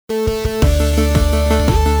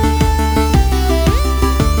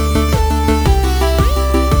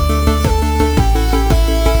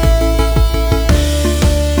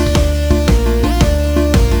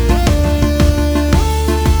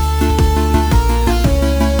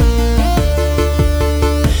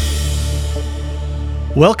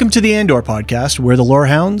Welcome to the Andor podcast, where the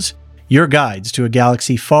Lorehounds, your guides to a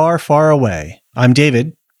galaxy far, far away. I'm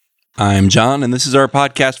David. I'm John, and this is our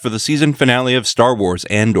podcast for the season finale of Star Wars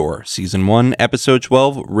Andor, Season 1, Episode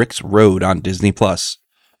 12, Rick's Road on Disney+.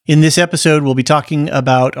 In this episode, we'll be talking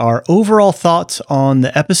about our overall thoughts on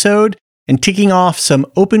the episode and ticking off some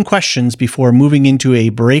open questions before moving into a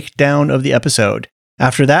breakdown of the episode.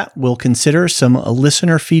 After that, we'll consider some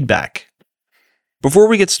listener feedback. Before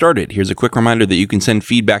we get started, here's a quick reminder that you can send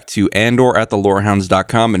feedback to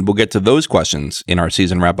andor@thelorehounds.com, and we'll get to those questions in our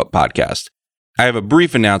season wrap-up podcast. I have a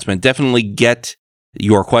brief announcement. Definitely get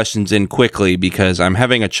your questions in quickly because I'm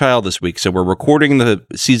having a child this week, so we're recording the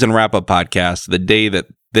season wrap-up podcast the day that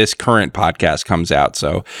this current podcast comes out.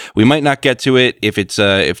 So we might not get to it. If it's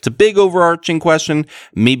a big overarching question,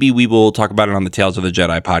 maybe we will talk about it on the Tales of the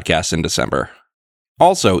Jedi podcast in December.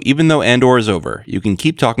 Also, even though Andor is over, you can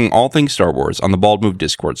keep talking all things Star Wars on the Bald Move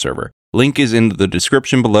Discord server. Link is in the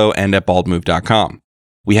description below and at baldmove.com.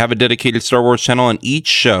 We have a dedicated Star Wars channel, and each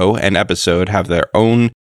show and episode have their own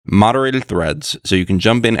moderated threads, so you can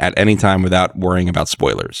jump in at any time without worrying about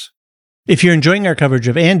spoilers. If you're enjoying our coverage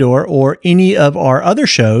of Andor or any of our other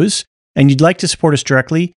shows, and you'd like to support us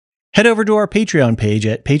directly, head over to our Patreon page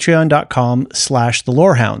at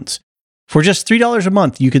patreon.com/thelorehounds. For just $3 a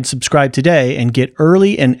month, you can subscribe today and get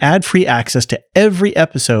early and ad-free access to every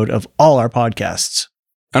episode of all our podcasts.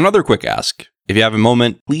 Another quick ask. If you have a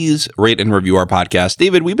moment, please rate and review our podcast.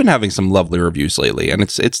 David, we've been having some lovely reviews lately, and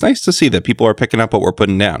it's nice to see that people are picking up what we're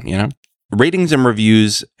putting down, you know? Ratings and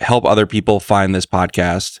reviews help other people find this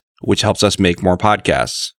podcast, which helps us make more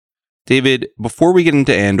podcasts. David, before we get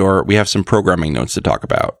into Andor, we have some programming notes to talk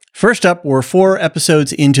about. First up, we're 4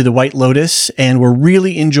 episodes into The White Lotus, and we're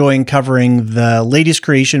really enjoying covering the latest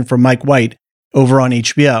creation from Mike White over on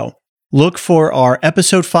HBO. Look for our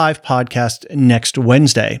Episode 5 podcast next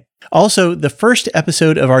Wednesday. Also, the first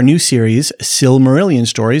episode of our new series, Silmarillion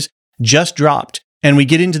Stories, just dropped, and we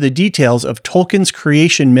get into the details of Tolkien's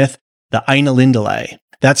creation myth, the Ainulindalë.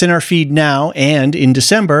 That's in our feed now, and in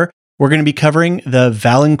December, we're going to be covering the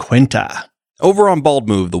Valenquenta. Over on Bald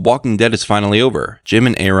Move, The Walking Dead is finally over. Jim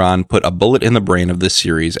and Aaron put a bullet in the brain of this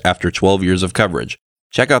series after 12 years of coverage.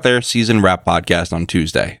 Check out their season wrap podcast on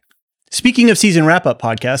Tuesday. Speaking of season wrap-up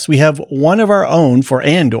podcasts, we have one of our own for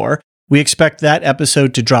Andor. We expect that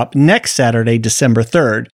episode to drop next Saturday, December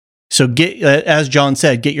 3rd. So get, as John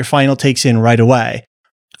said, get your final takes in right away.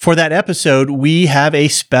 For that episode, we have a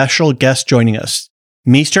special guest joining us.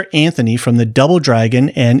 Maester Anthony from the Double Dragon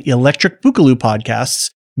and Electric Boogaloo podcasts,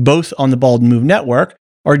 both on the Bald Move Network,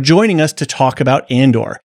 are joining us to talk about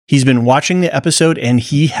Andor. He's been watching the episode and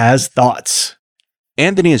he has thoughts.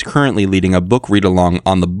 Anthony is currently leading a book read-along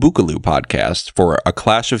on the Boogaloo podcast for A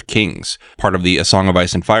Clash of Kings, part of the A Song of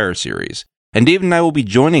Ice and Fire series. And Dave and I will be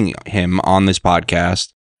joining him on this podcast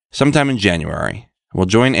sometime in January. We'll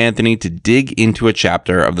join Anthony to dig into a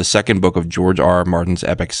chapter of the second book of George R.R. Martin's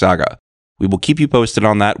epic saga. We will keep you posted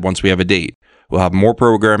on that once we have a date. We'll have more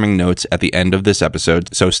programming notes at the end of this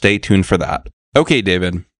episode, so stay tuned for that. Okay,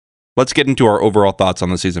 David, let's get into our overall thoughts on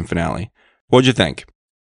the season finale. What'd you think?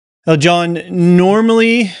 Well, John,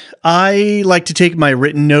 normally I like to take my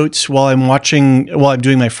written notes while I'm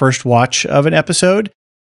doing my first watch of an episode.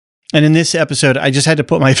 And in this episode, I just had to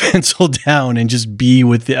put my pencil down and just be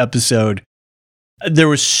with the episode. There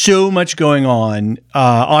was so much going on.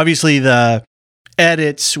 Obviously, the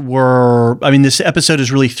edits were, this episode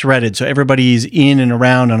is really threaded, so everybody's in and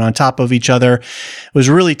around and on top of each other. It was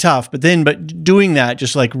really tough, but doing that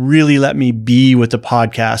just like really let me be with the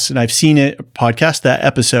podcast. And I've seen that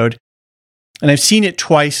episode, and I've seen it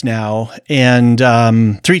twice now, and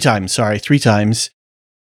three times.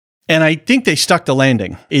 And I think they stuck the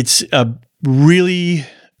landing. It's a really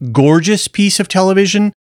gorgeous piece of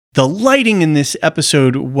television. The lighting in this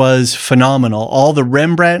episode was phenomenal. All the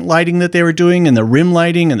Rembrandt lighting that they were doing, and the rim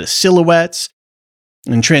lighting and the silhouettes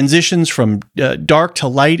and transitions from dark to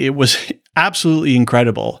light, it was absolutely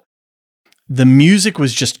incredible. The music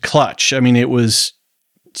was just clutch. It was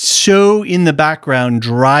so in the background,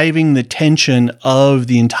 driving the tension of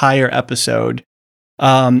the entire episode.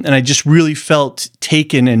 And I just really felt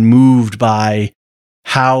taken and moved by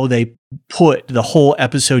how they put the whole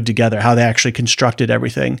episode together, how they actually constructed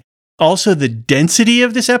everything. Also, the density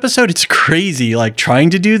of this episode, it's crazy, like trying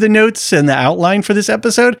to do the notes and the outline for this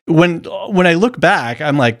episode. When I look back,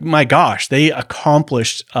 I'm like, my gosh, they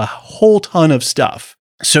accomplished a whole ton of stuff.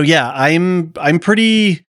 So yeah, I'm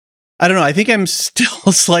pretty, I don't know, I think I'm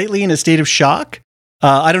still slightly in a state of shock.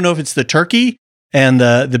 I don't know if it's the turkey and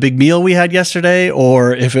the big meal we had yesterday,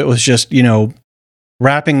 or if it was just,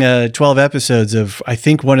 wrapping 12 episodes of, I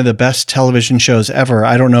think, one of the best television shows ever.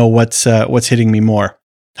 I don't know what's hitting me more.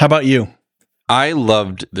 How about you? I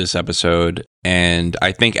loved this episode, and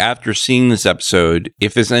I think after seeing this episode,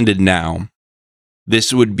 if this ended now,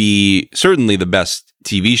 this would be certainly the best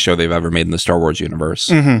TV show they've ever made in the Star Wars universe.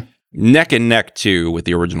 Mm-hmm. Neck and neck, too, with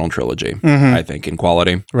the original trilogy, I think, in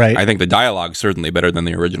quality. Right. I think the dialogue's certainly better than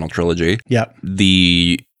the original trilogy. Yep.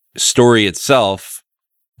 The story itself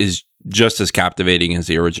is just as captivating as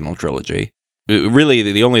the original trilogy. Really,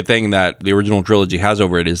 the only thing that the original trilogy has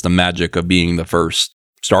over it is the magic of being the first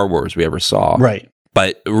Star Wars we ever saw. Right.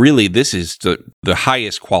 But really, this is the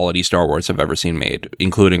highest quality Star Wars I've ever seen made,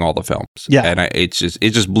 including all the films. Yeah. And it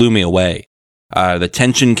just blew me away. The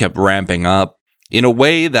tension kept ramping up in a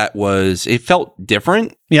way that it felt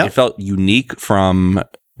different. Yeah. It felt unique from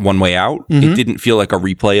One Way Out. Mm-hmm. It didn't feel like a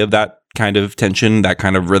replay of that kind of tension, that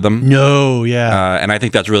kind of rhythm. No, yeah. And I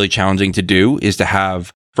think that's really challenging to do, is to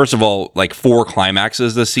have, first of all, like 4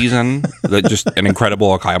 climaxes this season. That just an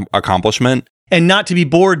incredible accomplishment. And not to be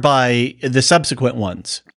bored by the subsequent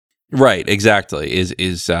ones. Right, exactly.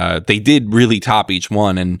 They did really top each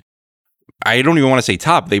one, and I don't even want to say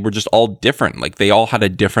top. They were just all different. Like, they all had a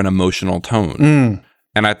different emotional tone.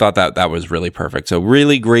 And I thought that was really perfect. So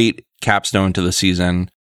really great capstone to the season.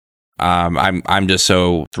 I'm just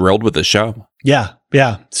so thrilled with the show. Yeah.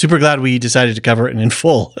 Super glad we decided to cover it in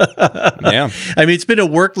full. Yeah. I mean, it's been a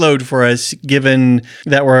workload for us, given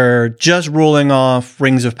that we're just rolling off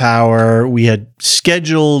Rings of Power. We had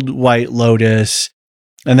scheduled White Lotus.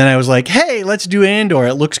 And then I was like, hey, let's do Andor.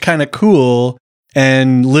 It looks kind of cool.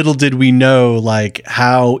 And little did we know, like,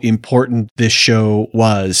 how important this show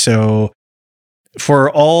was. So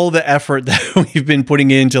for all the effort that we've been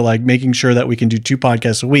putting into, like, making sure that we can do 2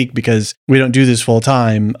 podcasts a week, because we don't do this full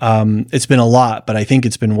time, it's been a lot, but I think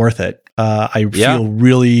it's been worth it. I feel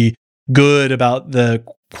really good about the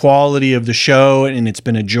quality of the show, and it's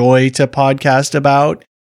been a joy to podcast about.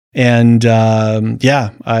 And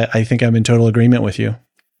I think I'm in total agreement with you.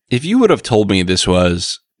 If you would have told me this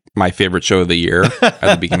was my favorite show of the year at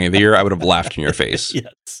the beginning of the year, I would have laughed in your face.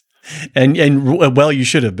 Yes. And well, you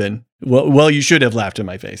should have been. Well, you should have laughed in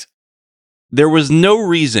my face. There was no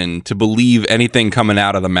reason to believe anything coming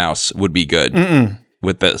out of the mouse would be good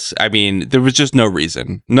with this. I mean, there was just no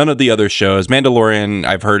reason. None of the other shows. Mandalorian,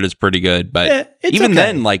 I've heard, is pretty good, but even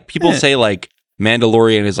then, like, people say, like,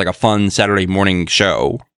 Mandalorian is like a fun Saturday morning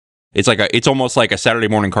show. It's almost like a Saturday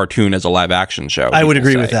morning cartoon as a live action show. I would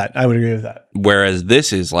agree with that. Whereas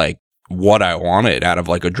this is like what I wanted out of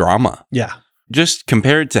like a drama. Yeah. Just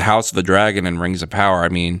compared to House of the Dragon and Rings of Power. I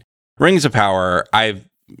mean, Rings of Power, I've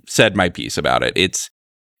said my piece about it.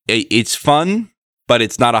 It's fun, but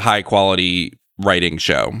it's not a high quality writing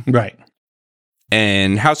show. Right.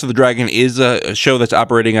 And House of the Dragon is a show that's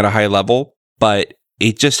operating at a high level, but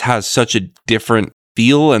it just has such a different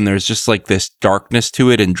feel, and there's just like this darkness to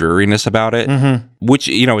it and dreariness about it, which,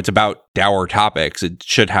 you know, it's about dour topics. It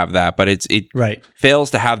should have that, but it fails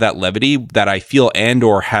to have that levity that I feel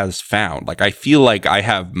Andor has found. Like, I feel like I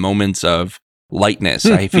have moments of lightness.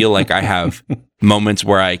 I feel like I have moments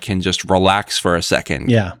where I can just relax for a second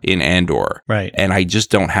in Andor. Right. And I just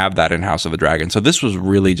don't have that in House of the Dragon. So this was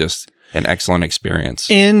really just an excellent experience.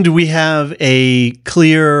 And we have a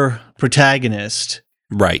clear protagonist,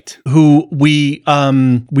 right, who we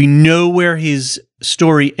know where his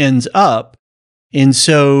story ends up, and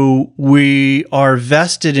so we are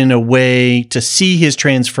vested in a way to see his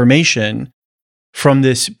transformation from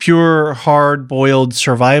this pure, hard-boiled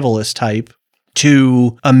survivalist type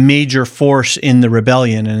to a major force in the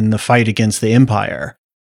rebellion and in the fight against the Empire.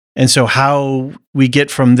 And so how we get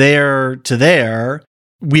from there to there,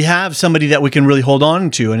 we have somebody that we can really hold on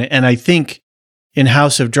to, and I think in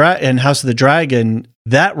House of the Dragon,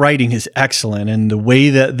 that writing is excellent, and the way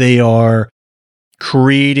that they are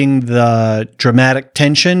creating the dramatic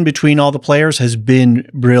tension between all the players has been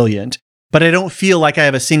brilliant. But I don't feel like I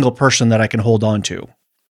have a single person that I can hold on to.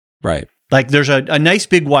 Right. Like, there's a nice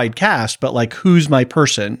big wide cast, but like, who's my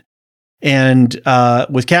person? And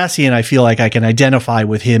with Cassian, I feel like I can identify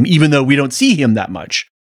with him, even though we don't see him that much.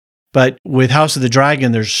 But with House of the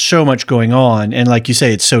Dragon, there's so much going on. And like you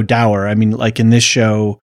say, it's so dour. I mean, like in this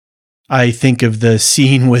show, I think of the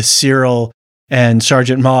scene with Cyril and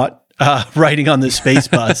Sergeant Mott riding on the space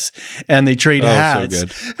bus, and they trade hats. So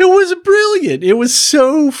good. It was brilliant. It was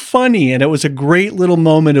so funny. And it was a great little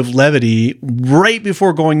moment of levity right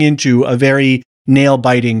before going into a very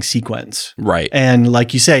nail-biting sequence. Right. And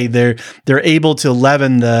like you say, they're able to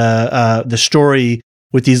leaven the story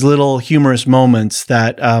with these little humorous moments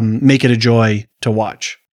that make it a joy to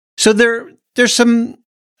watch. So there's some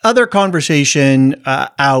other conversation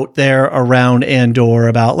out there around Andor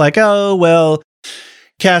about like, oh, well,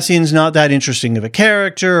 Cassian's not that interesting of a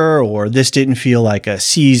character, or this didn't feel like a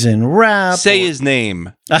season wrap. Say his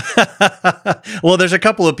name. Well, there's a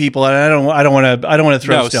couple of people, and I don't want to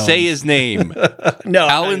throw stones. No, say his name. No,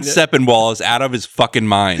 Alan Sepinwall is out of his fucking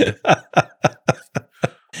mind.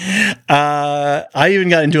 I even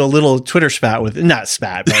got into a little Twitter spat with, not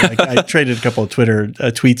spat, but I traded a couple of Twitter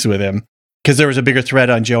tweets with him. Because there was a bigger thread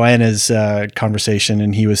on Joanna's conversation,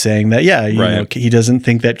 and he was saying that, you know, he doesn't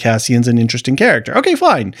think that Cassian's an interesting character. Okay,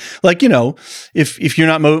 fine. Like, you know, if you're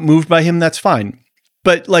not moved by him, that's fine.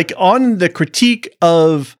 But like on the critique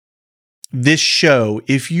of this show,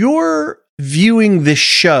 if you're viewing this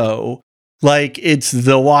show like it's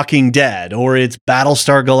The Walking Dead, or it's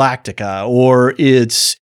Battlestar Galactica, or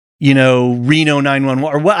it's, you know, Reno 911,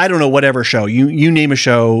 or what, I don't know, whatever show, you name a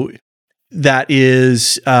show that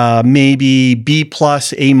is maybe B+,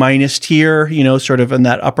 A- tier, you know, sort of in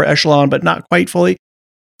that upper echelon, but not quite fully.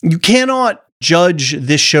 You cannot judge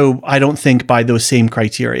this show, I don't think, by those same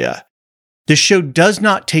criteria. This show does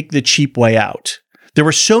not take the cheap way out. There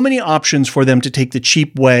were so many options for them to take the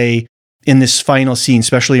cheap way in this final scene,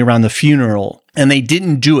 especially around the funeral, and they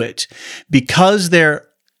didn't do it because they're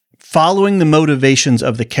following the motivations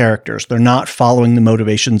of the characters. They're not following the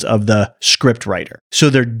motivations of the script writer. So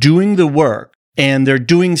they're doing the work, and they're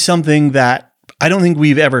doing something that I don't think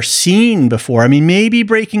we've ever seen before. I mean, maybe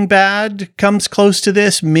Breaking Bad comes close to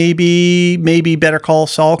this. Maybe Better Call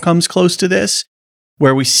Saul comes close to this,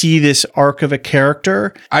 where we see this arc of a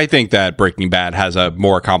character. I think that Breaking Bad has a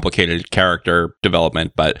more complicated character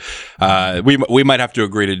development, but we might have to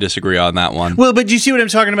agree to disagree on that one. Well, but do you see what I'm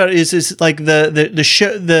talking about? Is like the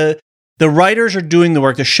show, the writers are doing the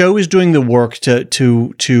work. The show is doing the work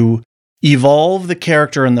to evolve the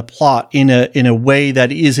character and the plot in a way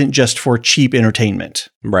that isn't just for cheap entertainment.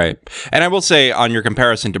 Right. And I will say, on your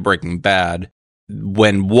comparison to Breaking Bad,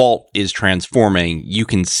 when Walt is transforming, you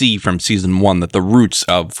can see from season 1 that the roots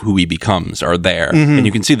of who he becomes are there. Mm-hmm. And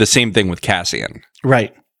you can see the same thing with Cassian.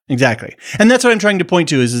 Right. Exactly. And that's what I'm trying to point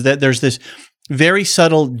to is that there's this very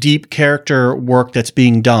subtle, deep character work that's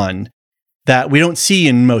being done that we don't see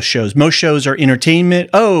in most shows. Most shows are entertainment.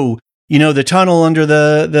 Oh, you know, the tunnel under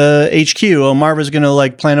the HQ. Oh, Marva's going to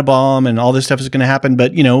like plant a bomb and all this stuff is going to happen.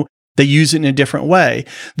 But, you know, they use it in a different way.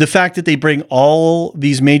 The fact that they bring all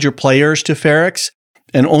these major players to Ferrix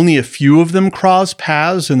and only a few of them cross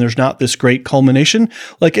paths and there's not this great culmination.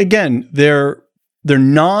 Like, again, they're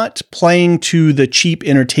not playing to the cheap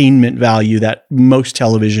entertainment value that most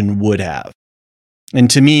television would have. And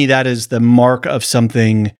to me, that is the mark of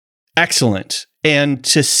something excellent. And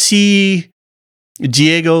to see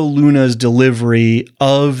Diego Luna's delivery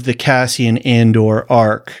of the Cassian Andor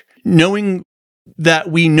arc, knowing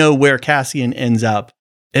that we know where Cassian ends up,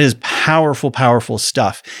 it is powerful, powerful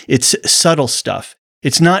stuff. It's subtle stuff.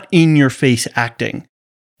 It's not in-your-face acting.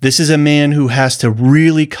 This is a man who has to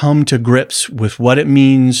really come to grips with what it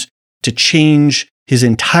means to change his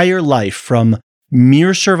entire life from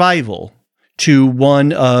mere survival to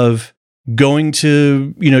one of going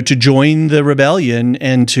to, you know, to join the rebellion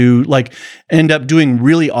and to like end up doing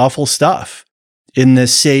really awful stuff in the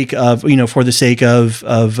sake of, you know, for the sake of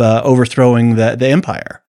overthrowing the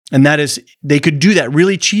empire. And that is, they could do that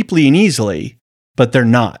really cheaply and easily, but they're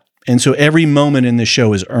not. And so every moment in the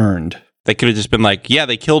show is earned. They could have just been like, yeah,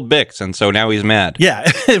 they killed Bix, and so now he's mad.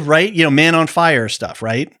 Yeah, right? You know, man on fire stuff,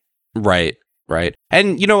 right? Right.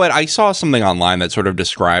 And you know what? I saw something online that sort of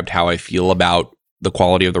described how I feel about the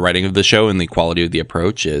quality of the writing of the show and the quality of the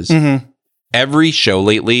approach is. Mm-hmm. Every show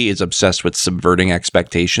lately is obsessed with subverting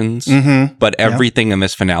expectations, but everything in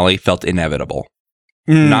this finale felt inevitable.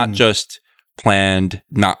 Not just planned,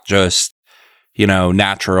 not just, you know,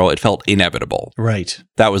 natural. It felt inevitable. Right.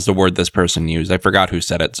 That was the word this person used. I forgot who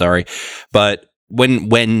said it, sorry. But when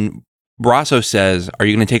Brasso says, are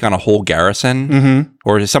you going to take on a whole garrison?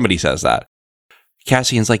 Or somebody says that,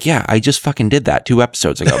 Cassian's like, yeah, I just fucking did that 2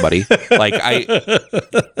 episodes ago, buddy. Like,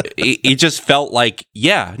 it just felt like,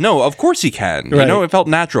 yeah, no, of course he can. Right. You know, it felt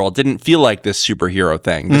natural. It didn't feel like this superhero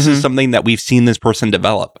thing. This is something that we've seen this person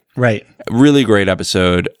develop. Right. Really great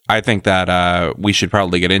episode. I think that we should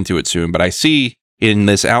probably get into it soon, but I see in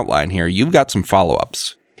this outline here, you've got some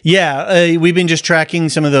follow-ups. Yeah, we've been just tracking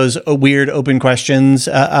some of those weird open questions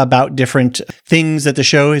about different things that the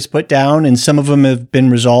show has put down, and some of them have been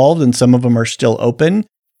resolved and some of them are still open.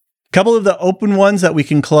 A couple of the open ones that we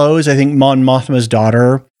can close, I think Mon Mothma's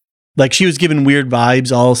daughter, like she was given weird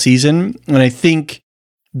vibes all season, and I think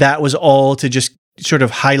that was all to just sort of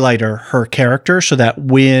highlight her character so that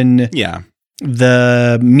when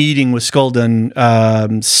the meeting with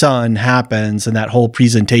Skulldun's son happens and that whole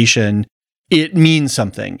presentation, it means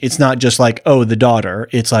something. It's not just like, oh, the daughter.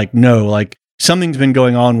 It's like, no, like something's been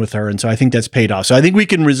going on with her. And so I think that's paid off. So I think we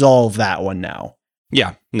can resolve that one now.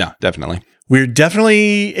 Yeah, no, definitely. We're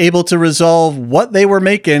definitely able to resolve what they were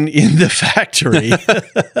making in the factory.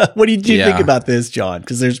 What did you think about this, John?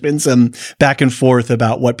 Because there's been some back and forth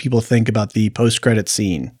about what people think about the post-credit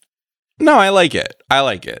scene. No, I like it.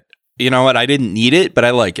 You know what? I didn't need it, but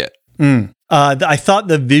I like it. I thought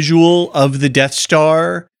the visual of the Death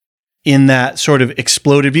Star in that sort of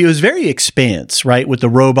exploded view, it was very Expanse, right? With the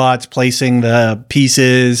robots placing the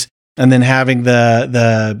pieces and then having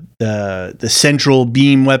the central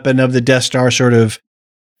beam weapon of the Death Star sort of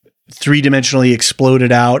three-dimensionally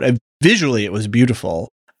exploded out. Visually, it was beautiful.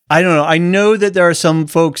 I don't know. I know that there are some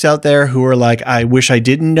folks out there who are like, I wish I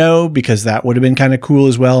didn't know, because that would have been kind of cool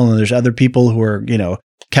as well. And there's other people who are,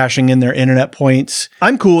 cashing in their internet points.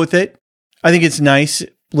 I'm cool with it. I think it's nice.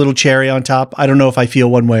 Little cherry on top. I don't know if I feel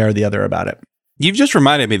one way or the other about it. You've just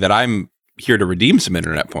reminded me that I'm here to redeem some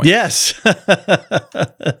internet points. Yes. Wow.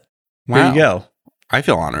 There you go. I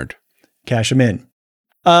feel honored. Cash them in.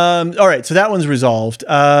 All right. So that one's resolved.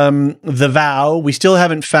 The Vow, we still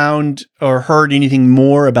haven't found or heard anything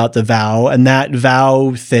more about the Vow. And that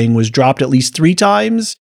Vow thing was dropped at least 3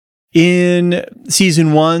 times in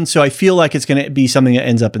season 1. So I feel like it's going to be something that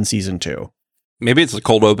ends up in season 2. Maybe it's the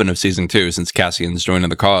cold open of season 2 since Cassian's joining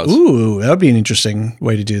the cause. Ooh, that would be an interesting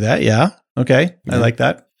way to do that. Yeah. Okay. I like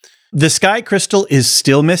that. The Sky Crystal is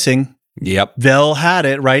still missing. Yep. Vel had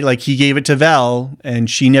it, right? Like he gave it to Vel and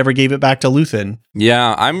she never gave it back to Luthen.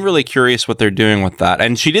 Yeah. I'm really curious what they're doing with that.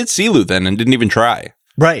 And she did see Luthen and didn't even try.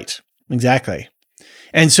 Right. Exactly.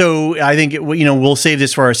 And so I think, we'll save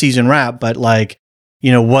this for our season wrap, but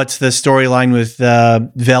what's the storyline with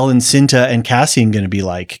Vel and Cinta and Cassian going to be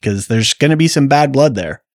like? Because there's going to be some bad blood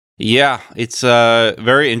there. Yeah, it's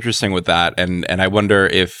very interesting with that. And I wonder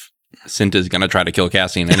if Cinta's going to try to kill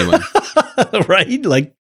Cassian anyway. Right?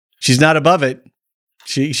 Like, she's not above it.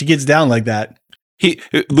 She gets down like that.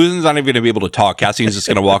 Luthen's not even going to be able to talk. Cassian's just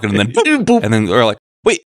going to walk in and then boop, boop. And then we're like,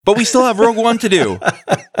 wait, but we still have Rogue One to do.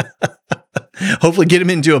 Hopefully get him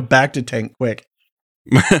into a back-to tank quick.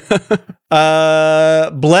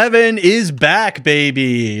 Blevin is back,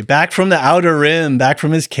 baby. Back from the Outer Rim, back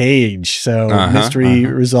from his cage. So mystery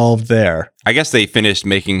resolved there. I guess they finished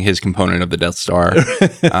making his component of the Death Star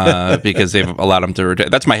because they've allowed him to return.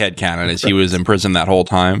 That's my headcanon, is he was in prison that whole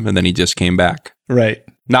time and then he just came back. Right.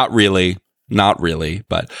 Not really,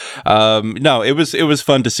 but no, it was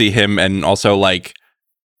fun to see him, and also like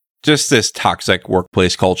just this toxic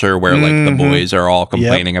workplace culture where like the boys are all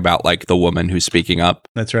complaining about like the woman who's speaking up.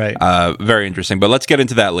 That's right. Very interesting, but let's get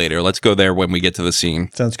into that later. Let's go there when we get to the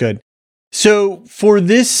scene. Sounds good. So for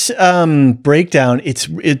this breakdown, it's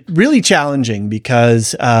really challenging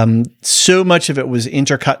because so much of it was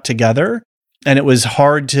intercut together and it was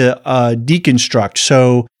hard to deconstruct.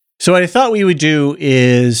 So what I thought we would do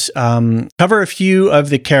is cover a few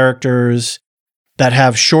of the characters that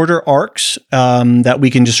have shorter arcs that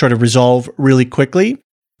we can just sort of resolve really quickly.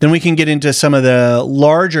 Then we can get into some of the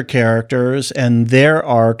larger characters and their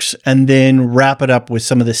arcs, and then wrap it up with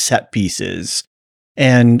some of the set pieces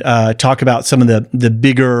and talk about some of the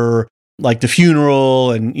bigger, like the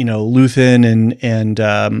funeral and Luthen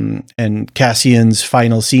and Cassian's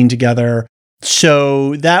final scene together.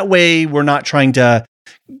 So that way we're not trying to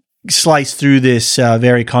slice through this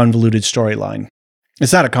very convoluted storyline.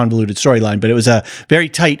 It's not a convoluted storyline, but it was a very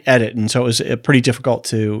tight edit, and so it was pretty difficult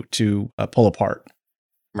to pull apart.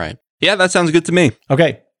 Right. Yeah, that sounds good to me.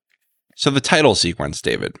 Okay. So the title sequence,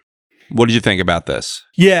 David, what did you think about this?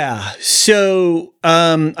 Yeah. So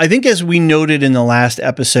I think, as we noted in the last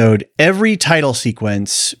episode, every title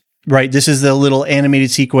sequence, right? This is the little animated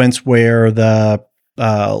sequence where the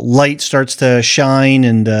light starts to shine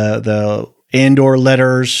and the Andor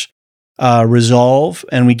letters resolve,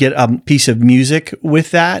 and we get a piece of music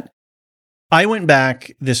with that. I went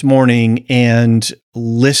back this morning and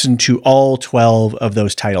listened to all 12 of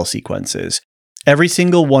those title sequences. Every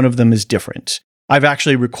single one of them is different. I've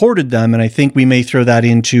actually recorded them, and I think we may throw that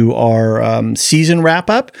into our season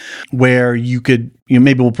wrap-up, where you could,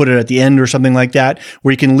 maybe we'll put it at the end or something like that,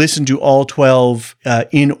 where you can listen to all 12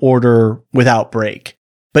 in order without break.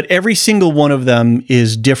 But every single one of them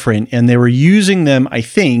is different, and they were using them, I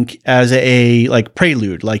think, as a like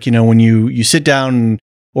prelude. Like, when you sit down,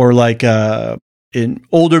 or like in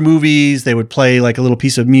older movies, they would play like a little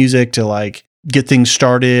piece of music to like get things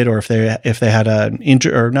started, or if they had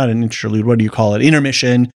not an interlude, what do you call it?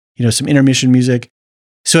 Intermission, some intermission music.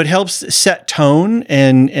 So it helps set tone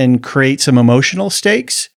and create some emotional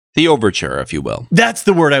stakes. The overture, if you will. That's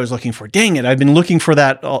the word I was looking for. Dang it. I've been looking for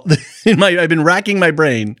that I've been racking my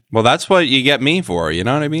brain. Well, that's what you get me for, you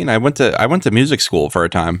know what I mean? I went to music school for a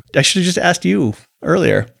time. I should have just asked you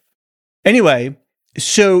earlier. Anyway,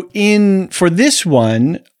 so for this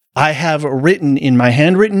one, I have written in my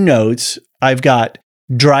handwritten notes, I've got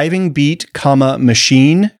driving beat,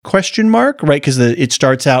 machine, ? Right? Because it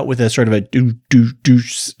starts out with a sort of a do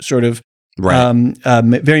sort of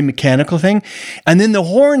very mechanical thing. And then the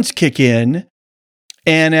horns kick in.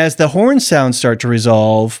 And as the horn sounds start to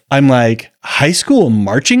resolve, I'm like, high school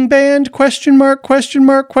marching band? ?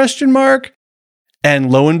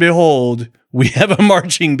 And lo and behold, we have a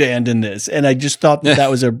marching band in this. And I just thought that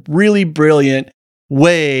was a really brilliant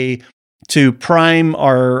way to prime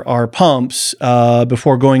our pumps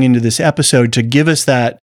before going into this episode to give us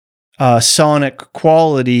that sonic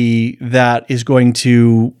quality that is going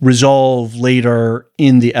to resolve later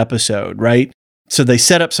in the episode, right? So they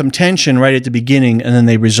set up some tension right at the beginning and then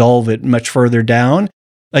they resolve it much further down.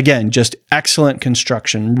 Again, just excellent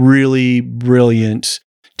construction, really brilliant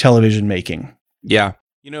television making. Yeah.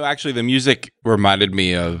 You know, actually, the music reminded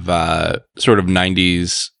me of sort of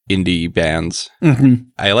 90s indie bands. Mm-hmm.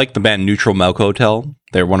 I like the band Neutral Milk Hotel.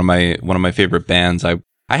 They're one of my favorite bands.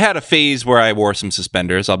 I had a phase where I wore some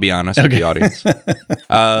suspenders, I'll be honest with the audience.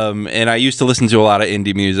 And I used to listen to a lot of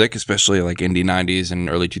indie music, especially like indie 90s and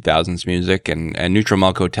early 2000s music. And Neutral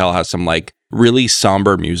Milk Hotel has some like really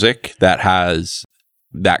somber music that has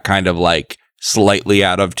that kind of like slightly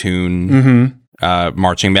out of tune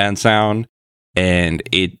marching band sound. And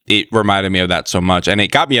it reminded me of that so much. And it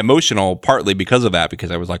got me emotional partly because of that, because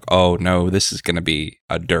I was like, oh no, this is going to be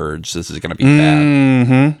a dirge. This is going to be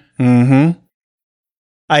bad.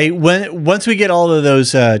 Once we get all of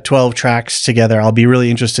those 12 tracks together, I'll be really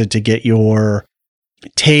interested to get your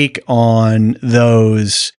take on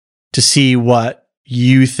those to see what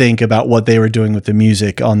you think about what they were doing with the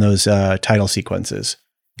music on those title sequences.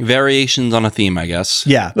 Variations on a theme, I guess.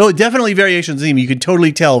 Yeah. Oh, definitely variations on theme. You can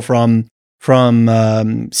totally tell from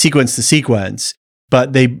sequence to sequence,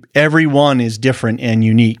 but every one is different and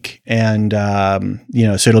unique. And,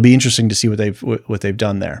 so it'll be interesting to see what they've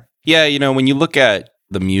done there. Yeah. You know, when you look at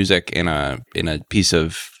the music in a piece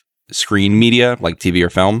of screen media like TV or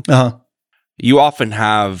film, you often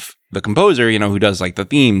have the composer, who does like the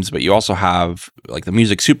themes, but you also have like the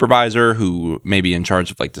music supervisor who may be in charge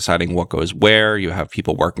of like deciding what goes where. You have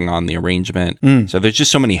people working on the arrangement. So there's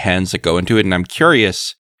just so many hands that go into it. And I'm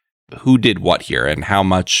curious who did what here and how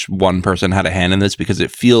much one person had a hand in this, because it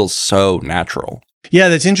feels so natural. Yeah,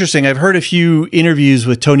 that's interesting. I've heard a few interviews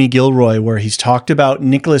with Tony Gilroy where he's talked about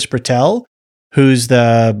Nicholas Britell, who's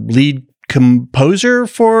the lead composer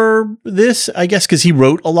for this, I guess, because he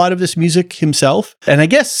wrote a lot of this music himself. And I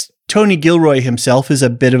guess Tony Gilroy himself is a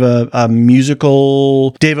bit of a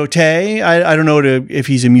musical devotee. I don't know if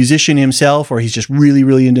he's a musician himself or he's just really,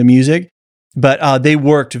 really into music. But they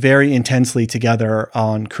worked very intensely together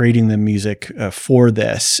on creating the music for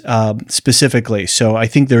this specifically. So I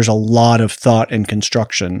think there's a lot of thought and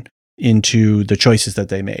construction into the choices that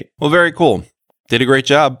they made. Well, very cool. Did a great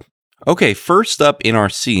job. Okay, first up in our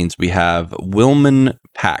scenes, we have Wilman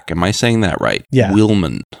Pack. Am I saying that right? Yeah.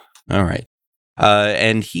 Wilman. All right.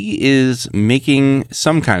 And he is making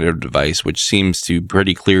some kind of device, which seems to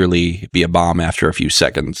pretty clearly be a bomb after a few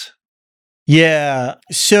seconds. Yeah.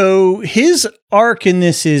 So his arc in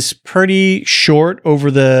this is pretty short over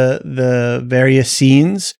the various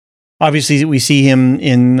scenes. Obviously, we see him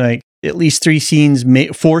in like at least 4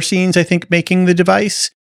 scenes, I think, making the device.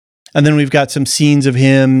 And then we've got some scenes of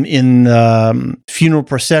him in the funeral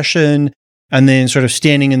procession and then sort of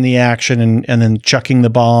standing in the action and then chucking the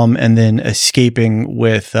bomb and then escaping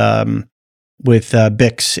with Bix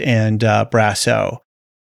and Brasso.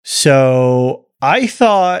 So I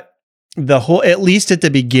thought at least at the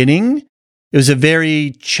beginning, it was a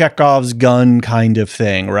very Chekhov's gun kind of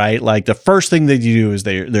thing, right? Like the first thing that you do is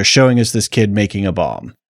they're showing us this kid making a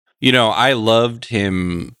bomb. I loved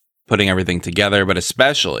him putting everything together, but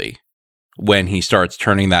especially when he starts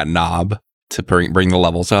turning that knob to bring the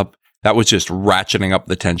levels up. That was just ratcheting up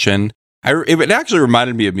the tension. It actually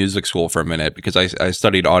reminded me of music school for a minute, because I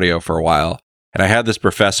studied audio for a while, and I had this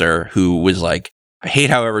professor who was like, I hate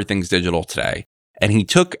how everything's digital today. And he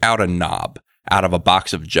took out a knob out of a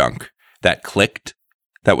box of junk that clicked,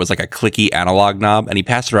 that was like a clicky analog knob, and he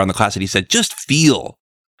passed it around the class and he said, just feel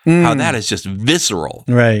how that is just visceral.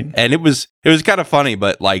 Right. And it was kind of funny,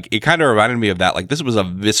 but like it kind of reminded me of that. Like this was a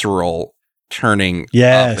visceral turning up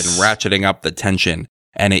and ratcheting up the tension.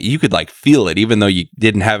 And you could like feel it even though you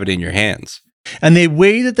didn't have it in your hands. And the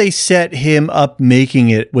way that they set him up making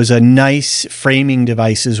it was a nice framing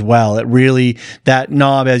device as well. It really, that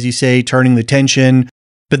knob, as you say, turning the tension.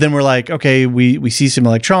 But then we're like, okay, we see some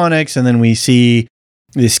electronics, and then we see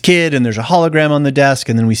this kid, and there's a hologram on the desk,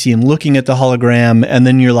 and then we see him looking at the hologram, and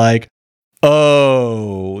then you're like,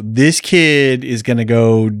 oh, this kid is going to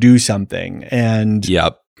go do something. And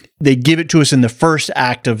they give it to us in the first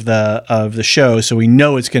act of the show, so we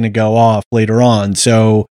know it's going to go off later on.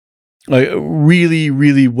 So really,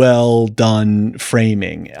 really well done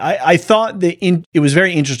framing. I thought it was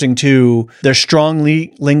very interesting too. There's strong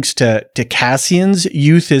links to Cassian's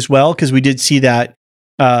youth as well, because we did see that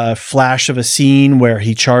flash of a scene where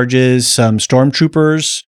he charges some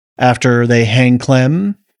stormtroopers after they hang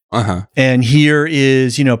Clem. And here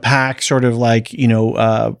is, Pac sort of like,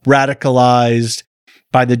 radicalized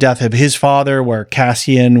by the death of his father, where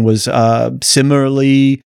Cassian was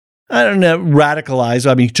similarly, I don't know, radicalized.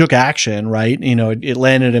 I mean, he took action, right? It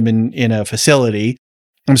landed him in a facility.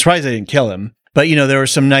 I'm surprised they didn't kill him. But, there were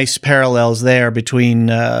some nice parallels there between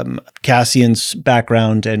Cassian's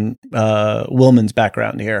background and Willman's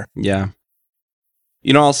background here. Yeah.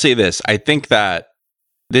 I'll say this. I think that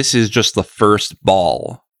this is just the first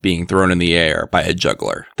ball being thrown in the air by a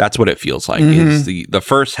juggler. That's what it feels like. Is the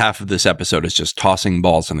first half of this episode is just tossing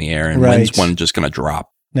balls in the air, and when's one just going to drop?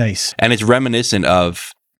 Nice. And it's reminiscent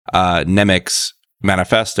of Nemec's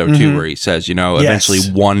manifesto too, where he says, eventually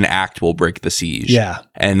one act will break the siege. Yeah.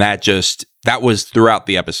 And that was throughout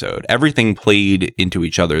the episode. Everything played into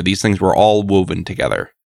each other. These things were all woven together.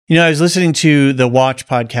 I was listening to the Watch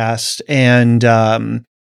podcast, and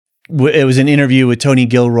it was an interview with Tony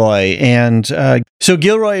Gilroy. And so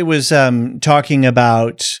Gilroy was talking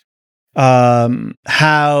about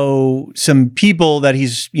how some people that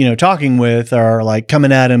he's, talking with are like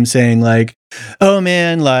coming at him saying like, oh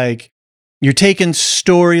man, like you're taking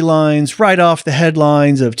storylines right off the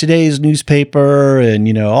headlines of today's newspaper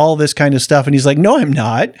and, all this kind of stuff. And he's like, no, I'm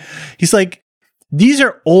not. He's like, these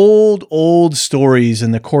are old stories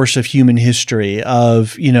in the course of human history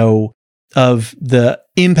of, of the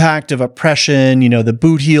impact of oppression, the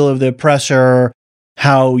boot heel of the oppressor,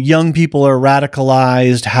 how young people are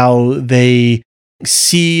radicalized, how they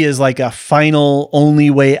see as like a final only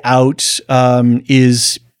way out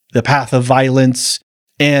is the path of violence.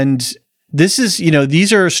 And this is,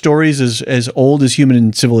 these are stories as old as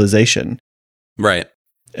human civilization. Right.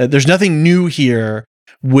 There's nothing new here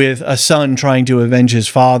with a son trying to avenge his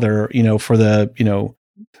father, for the,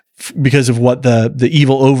 because of what the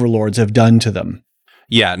evil overlords have done to them.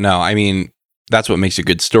 Yeah, no, I mean, that's what makes a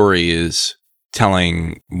good story, is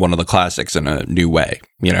telling one of the classics in a new way,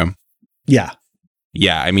 Yeah.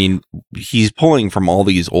 Yeah, I mean, he's pulling from all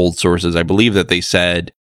these old sources. I believe that they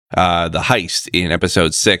said the heist in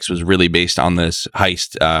episode 6 was really based on this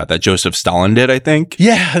heist that Joseph Stalin did, I think.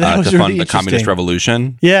 Yeah, that was to really fund the Communist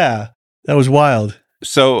Revolution. Yeah, that was wild.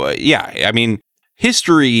 So, yeah, I mean,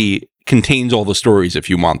 history contains all the stories if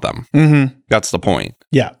you want them. That's the point.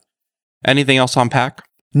 Yeah. Anything else on Pac?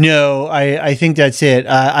 No, I think that's it.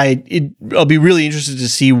 I'll be really interested to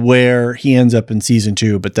see where he ends up in season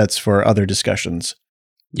 2, but that's for other discussions.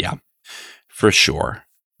 Yeah, for sure.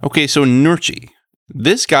 Okay, so Nurchi.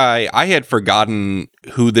 This guy, I had forgotten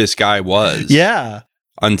who this guy was. Yeah.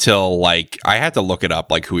 Until, I had to look it up,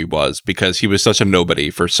 who he was, because he was such a nobody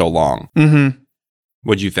for so long.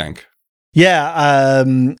 What'd you think? Yeah,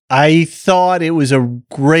 I thought it was a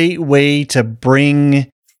great way to bring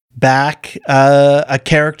back a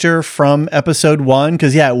character from episode 1,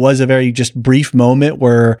 because it was a very just brief moment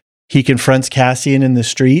where he confronts Cassian in the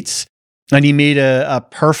streets, and he made a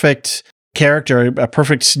perfect character, a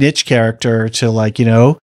perfect snitch character to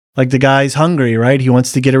the guy's hungry, right? He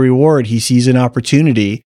wants to get a reward. He sees an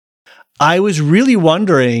opportunity. I was really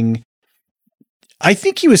wondering, I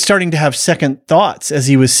think he was starting to have second thoughts as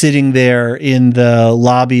he was sitting there in the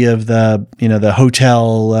lobby of the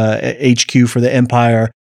hotel HQ for the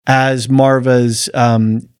Empire as Marva's,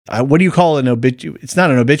 what do you call an obituary? It's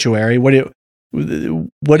not an obituary. What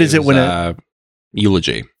is it when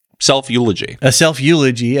eulogy, self-eulogy. A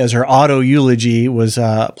self-eulogy, as her auto-eulogy was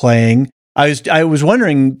playing. I was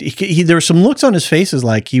wondering, there were some looks on his face as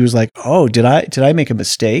he was like, oh, did I make a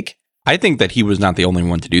mistake? I think that he was not the only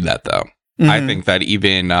one to do that, though. I think that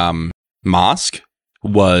even Mosk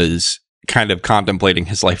was kind of contemplating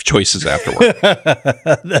his life choices afterward.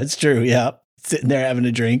 That's true, yeah. Sitting there having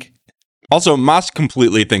a drink. Also, Mosk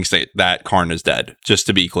completely thinks that Karn is dead, just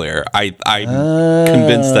to be clear. I'm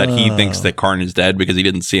convinced that he thinks that Karn is dead because he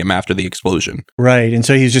didn't see him after the explosion. Right, and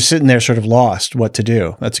so he's just sitting there sort of lost what to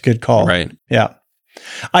do. That's a good call. Right. Yeah.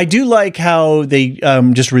 I do like how they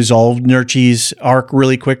just resolved Nurchi's arc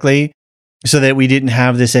really quickly. so that we didn't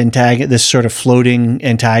have this sort of floating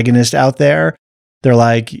antagonist out there. They're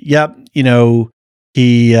like, yep,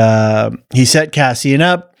 he set Cassian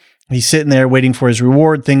up. He's sitting there waiting for his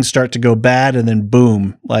reward. Things start to go bad, and then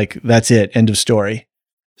boom, like that's it. End of story.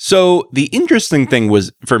 So the interesting thing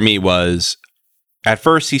for me was, at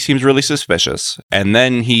first he seems really suspicious, and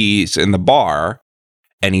then he's in the bar,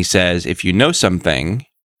 and he says, "If you know something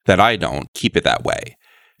that I don't, keep it that way."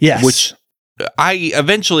 Yes. Which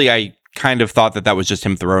I kind of thought that was just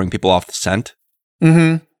him throwing people off the scent.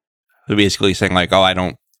 Mm-hmm. Basically saying like, "Oh, I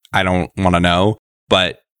don't want to know."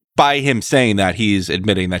 But by him saying that, he's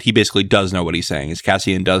admitting that he basically does know what he's saying. Is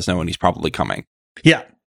Cassian does know, and he's probably coming. Yeah.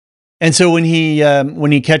 And so when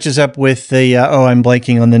he catches up with the I'm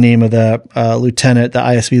blanking on the name of the lieutenant, the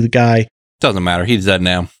ISB guy. Doesn't matter. He's dead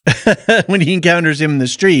now. When he encounters him in the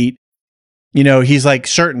street, he's like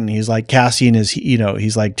certain. He's like, Cassian is,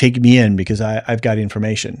 he's like, take me in because I've got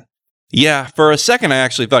information. Yeah. For a second, I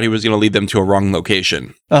actually thought he was going to lead them to a wrong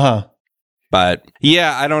location. Uh-huh. But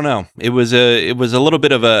yeah, I don't know. It was a little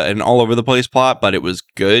bit of an all over the place plot, but it was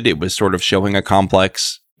good. It was sort of showing a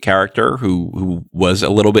complex character who was a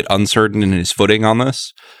little bit uncertain in his footing on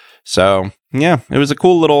this. So yeah, it was a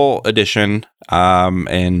cool little addition.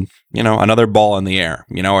 And another ball in the air.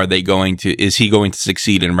 Is he going to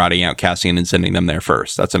succeed in routing out Cassian and sending them there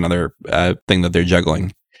first? That's another thing that they're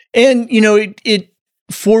juggling. And you've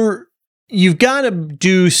got to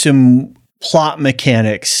do some plot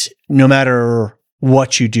mechanics no matter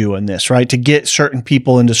what you do in this, right? To get certain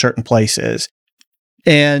people into certain places.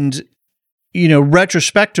 And,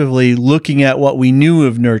 retrospectively looking at what we knew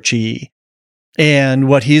of Nurchi and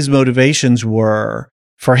what his motivations were,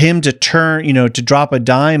 for him to turn, to drop a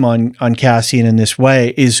dime on Cassian in this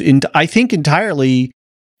way is, I think, entirely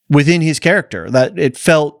within his character, that it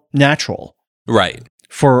felt natural. Right.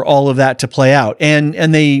 For all of that to play out.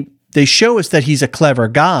 And they show us that he's a clever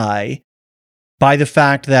guy by the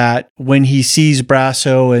fact that when he sees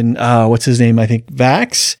Brasso and what's his name? I think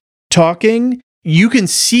Vax talking, you can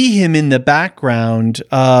see him in the background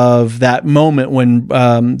of that moment when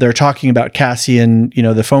they're talking about Cassian,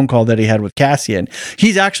 the phone call that he had with Cassian.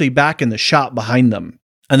 He's actually back in the shop behind them.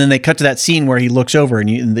 And then they cut to that scene where he looks over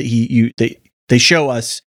and they show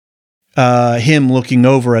us him looking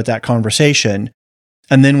over at that conversation.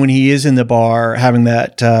 And then when he is in the bar having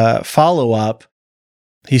that follow-up,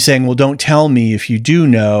 he's saying, well, don't tell me if you do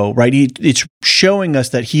know, right? It's showing us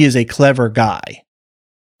that he is a clever guy,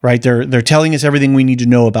 right? They're telling us everything we need to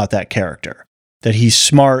know about that character, that he's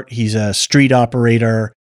smart, he's a street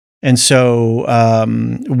operator. And so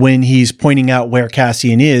when he's pointing out where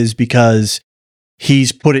Cassian is, because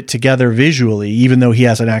he's put it together visually, even though he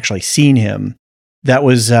hasn't actually seen him, that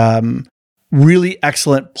was really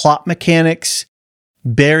excellent plot mechanics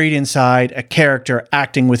buried inside a character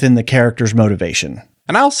acting within the character's motivation.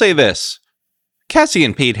 And I'll say this,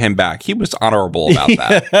 Cassian paid him back. He was honorable about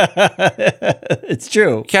that. It's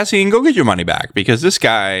true. Cassian, go get your money back, because this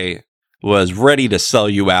guy was ready to sell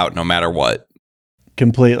you out no matter what.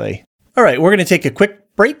 Completely. All right, we're going to take a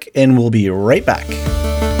quick break and we'll be right back.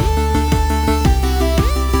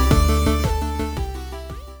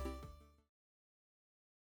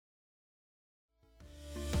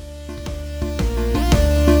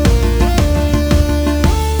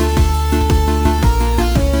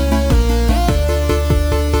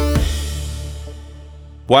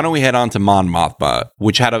 Why don't we head on to Mon Mothma,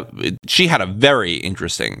 which she had a very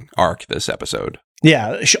interesting arc this episode.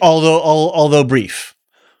 Yeah, although brief.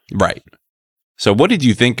 Right. So what did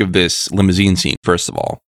you think of this limousine scene, first of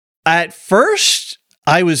all? At first,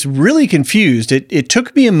 I was really confused. It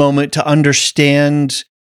took me a moment to understand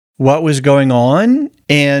what was going on,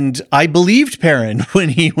 and I believed Perrin when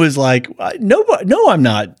he was like, no, I'm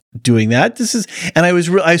not doing that. And I was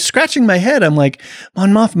scratching my head. I'm like,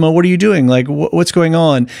 Mon Mothma, what are you doing? Like, what's going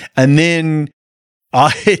on? And then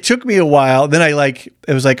it took me a while. Then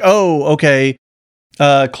it was like, oh, okay.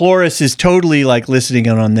 Cloris is totally like listening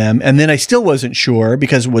in on them. And then I still wasn't sure,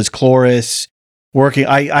 because was Cloris working?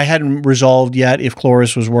 I hadn't resolved yet if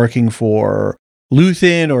Cloris was working for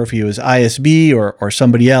Luthen or if he was ISB or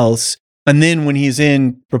somebody else. And then when he's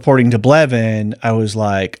in reporting to Blevin, I was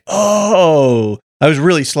like, oh, I was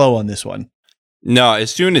really slow on this one. No,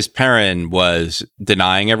 as soon as Perrin was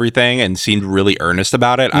denying everything and seemed really earnest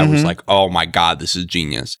about it, I was like, oh my God, this is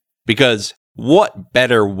genius. Because what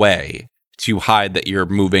better way to hide that you're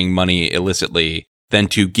moving money illicitly than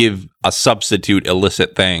to give a substitute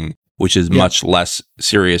illicit thing, which is much less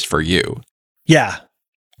serious for you? Yeah.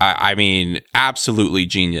 I mean, absolutely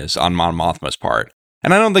genius on Mon Mothma's part.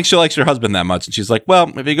 And I don't think she likes her husband that much. And she's like,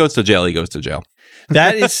 well, if he goes to jail, he goes to jail.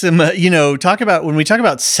 That is some, when we talk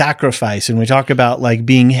about sacrifice and we talk about like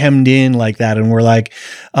being hemmed in like that, and we're like,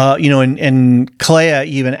 and Clea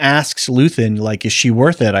even asks Luthen, like, is she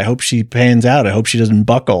worth it? I hope she pans out. I hope she doesn't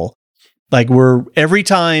buckle. Like every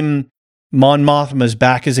time Mon Mothma's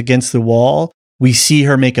back is against the wall, we see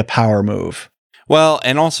her make a power move. Well,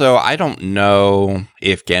 and also, I don't know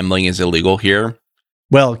if gambling is illegal here.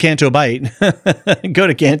 Well, Canto Bight. Go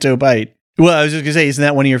to Canto Bight. Well, I was just going to say, isn't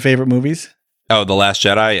that one of your favorite movies? Oh, The Last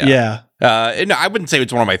Jedi? Yeah. No, I wouldn't say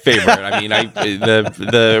it's one of my favorite. I mean,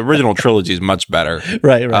 the original trilogy is much better.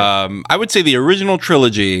 Right. I would say the original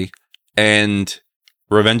trilogy and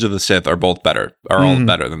Revenge of the Sith are both better, all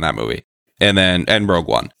better than that movie. And Rogue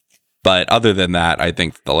One. But other than that, I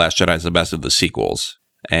think The Last Jedi is the best of the sequels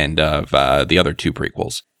and of the other two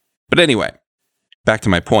prequels. But anyway, back to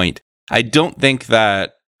my point. I don't think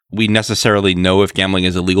that we necessarily know if gambling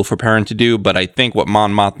is illegal for Perrin to do, but I think what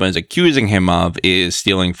Mon Mothma is accusing him of is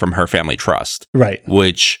stealing from her family trust. Right.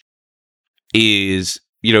 Which is,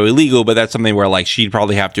 illegal, but that's something where like she'd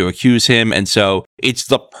probably have to accuse him. And so it's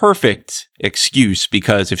the perfect excuse,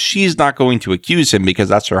 because if she's not going to accuse him because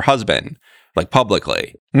that's her husband, like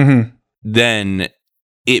publicly, then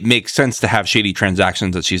it makes sense to have shady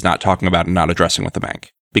transactions that she's not talking about and not addressing with the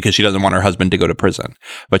bank, because she doesn't want her husband to go to prison.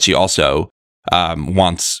 But she also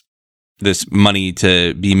wants this money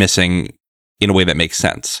to be missing in a way that makes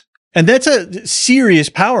sense. And that's a serious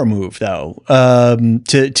power move, though,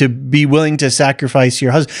 to be willing to sacrifice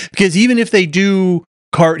your husband. Because even if they do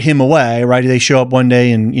cart him away, right, they show up one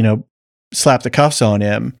day and, slap the cuffs on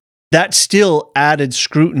him, that's still added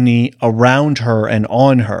scrutiny around her and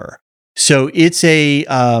on her. So it's a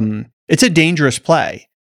dangerous play.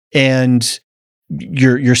 And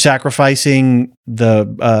you're sacrificing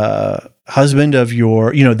the husband of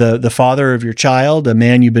your, the father of your child, a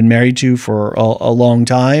man you've been married to for a long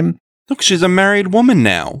time. Look, she's a married woman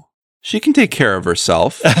now. She can take care of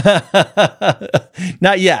herself.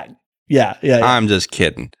 Not yet. Yeah. I'm just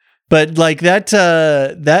kidding. But like it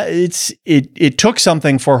took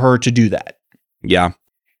something for her to do that. Yeah.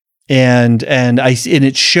 And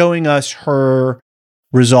it's showing us her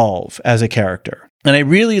resolve as a character. And I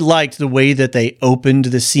really liked the way that they opened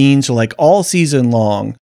the scene. So like all season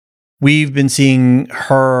long, we've been seeing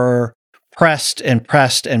her pressed and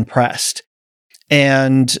pressed and pressed.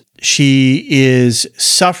 And she is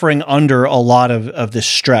suffering under a lot of this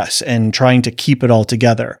stress and trying to keep it all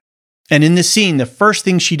together. And in this scene, the first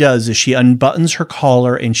thing she does is she unbuttons her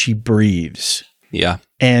collar and she breathes. Yeah.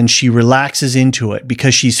 And she relaxes into it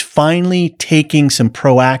because she's finally taking some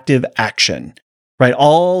proactive action. Right,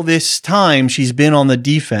 all this time she's been on the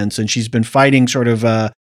defense and she's been fighting sort of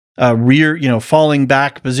a rear, falling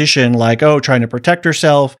back position, like, trying to protect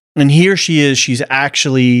herself. And here she is, she's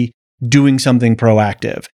actually doing something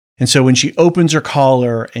proactive. And so when she opens her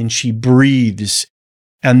collar and she breathes,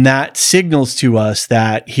 and that signals to us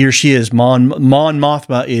that here she is, Mon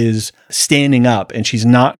Mothma is standing up and she's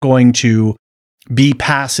not going to be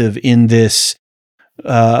passive in this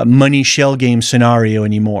money shell game scenario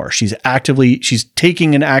anymore. She's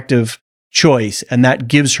taking an active choice, and that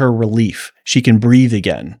gives her relief. She can breathe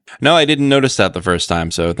again. No, I didn't notice that the first time,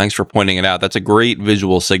 so thanks for pointing it out. That's a great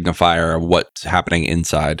visual signifier of what's happening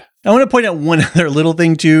inside. I want to point out one other little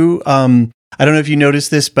thing too. I don't know if you noticed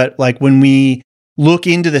this, but like when we look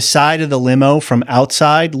into the side of the limo from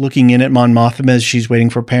outside, looking in at Mon Mothma as she's waiting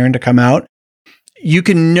for Perrin to come out, you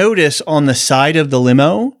can notice on the side of the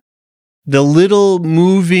limo the little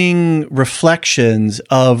moving reflections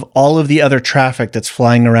of all of the other traffic that's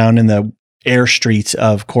flying around in the air streets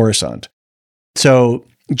of Coruscant. So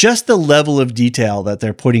just the level of detail that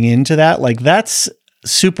they're putting into that, like that's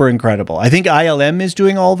super incredible. I think ILM is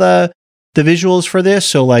doing all the visuals for this.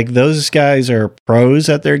 So like those guys are pros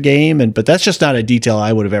at their game, but that's just not a detail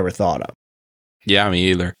I would have ever thought of. Yeah,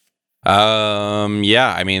 me either.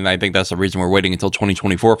 Yeah, I mean, I think that's the reason we're waiting until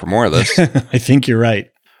 2024 for more of this. I think you're right.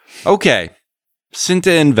 Okay,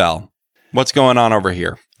 Cinta and Vel, what's going on over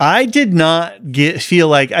here? I did not feel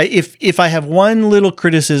like if I have one little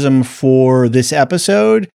criticism for this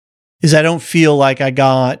episode is I don't feel like I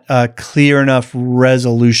got a clear enough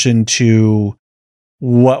resolution to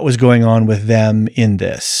what was going on with them in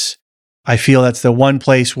this. I feel that's the one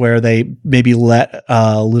place where they maybe let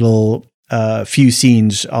few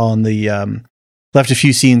scenes on the left a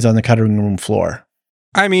few scenes on the cutting room floor.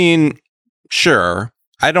 I mean, sure.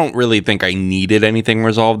 I don't really think I needed anything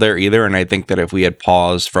resolved there either. And I think that if we had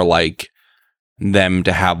paused for like them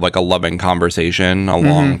to have like a loving conversation, a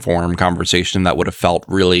long form conversation, that would have felt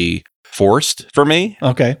really forced for me.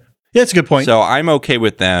 Okay. Yeah, that's a good point. So I'm okay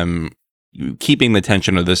with them keeping the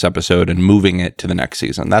tension of this episode and moving it to the next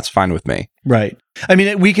season. That's fine with me. Right. I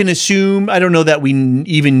mean, we can assume, I don't know that we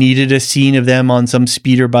even needed a scene of them on some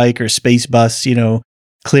speeder bike or space bus,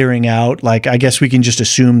 clearing out. Like, I guess we can just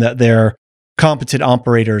assume that they're competent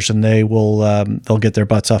operators and they will, they'll get their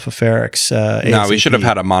butts off of Ferrix. No, we should have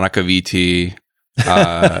had a Monica VT.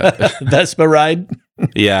 Vespa ride.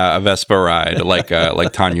 Yeah, a Vespa ride, like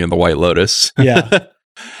Tanya and the White Lotus. Yeah.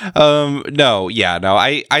 No.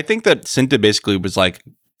 I think that Cinta basically was like,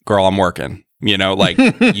 girl, I'm working. You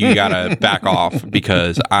gotta back off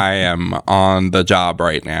because I am on the job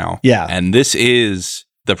right now. Yeah. And this is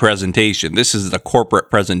the presentation. This is the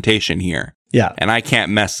corporate presentation here. Yeah. And I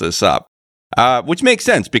can't mess this up. Which makes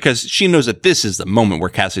sense because she knows that this is the moment where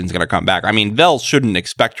Cassian's going to come back. I mean, Vel shouldn't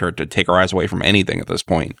expect her to take her eyes away from anything at this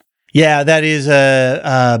point. Yeah, that is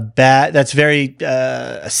that's very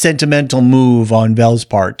sentimental move on Vel's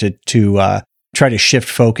part to try to shift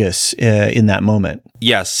focus in that moment.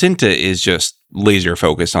 Yeah, Cinta is just laser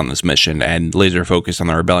focused on this mission and laser focused on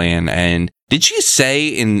the rebellion. And did she say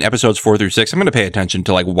in episodes 4 through 6, I'm going to pay attention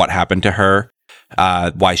to like what happened to her,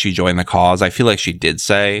 why she joined the cause. I feel like she did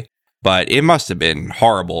say, but it must have been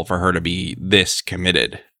horrible for her to be this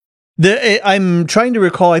committed. I'm trying to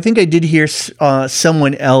recall, I think I did hear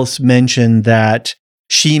someone else mention that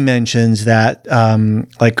she mentions that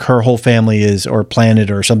like her whole family is, or planet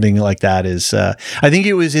or something like that is, I think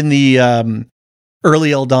it was in the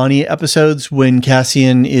early Aldhani episodes when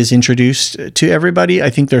Cassian is introduced to everybody. I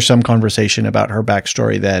think there's some conversation about her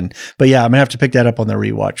backstory then. But yeah, I'm going to have to pick that up on the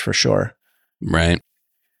rewatch for sure. Right.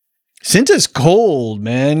 Cinta's cold,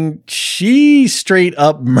 man. She straight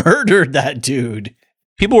up murdered that dude.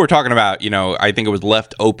 People were talking about, I think it was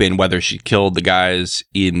left open whether she killed the guys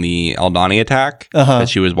in the Aldhani attack that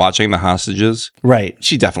she was watching, the hostages. Right.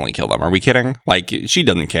 She definitely killed them. Are we kidding? Like, she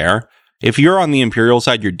doesn't care. If you're on the Imperial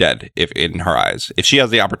side, you're dead, if in her eyes. If she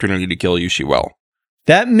has the opportunity to kill you, she will.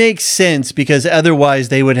 That makes sense because otherwise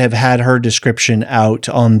they would have had her description out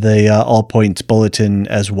on the All Points Bulletin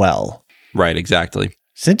as well. Right, exactly.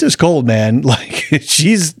 Cinta's cold, man. Like,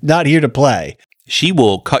 she's not here to play. She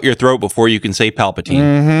will cut your throat before you can say Palpatine.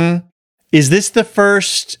 Mm-hmm. Is this the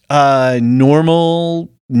first normal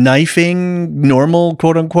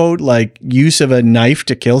quote unquote, like use of a knife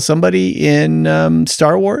to kill somebody in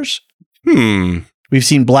Star Wars? We've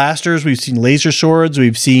seen blasters, we've seen laser swords,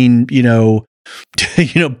 we've seen,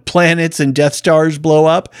 planets and Death Stars blow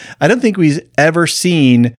up. I don't think we've ever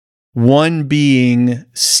seen one being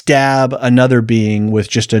stab another being with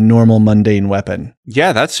just a normal mundane weapon.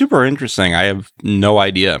 Yeah, that's super interesting. I have no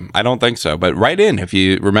idea. I don't think so. But write in if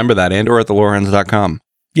you remember that, Andor@thelorehands.com.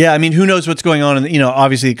 Yeah, I mean, who knows what's going on in,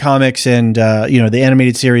 obviously comics and, the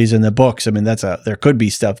animated series and the books. I mean, there could be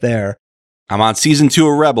stuff there. I'm on season 2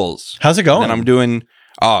 of Rebels. How's it going? And I'm doing,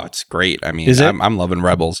 it's great. I mean, I'm loving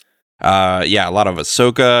Rebels. Yeah, a lot of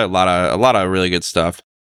Ahsoka, a lot of really good stuff.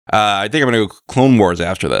 I think I'm going to go Clone Wars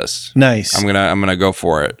after this. Nice. I'm gonna go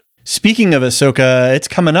for it. Speaking of Ahsoka, it's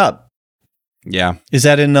coming up. Yeah. Is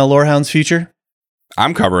that in Lorehound's future?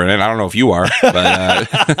 I'm covering it. I don't know if you are, but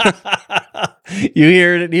you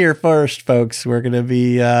heard it here first, folks. We're going to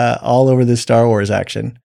be all over the Star Wars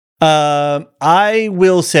action. I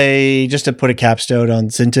will say, just to put a capstone on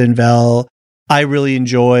Cinta and Vel, I really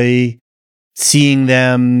enjoy seeing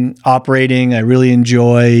them operating. I really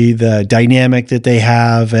enjoy the dynamic that they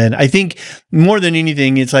have. And I think more than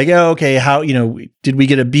anything, it's like, how, did we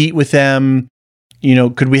get a beat with them?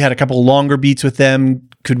 Could we had a couple longer beats with them?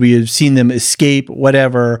 Could we have seen them escape?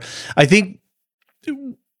 Whatever. I think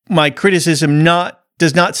my criticism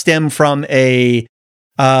does not stem from I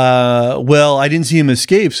didn't see him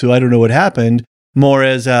escape, so I don't know what happened. More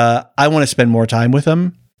as I want to spend more time with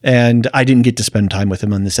him, and I didn't get to spend time with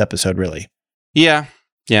him on this episode, really. Yeah,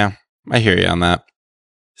 I hear you on that.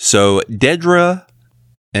 So Dedra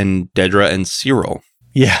and Cyril.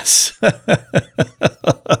 Yes.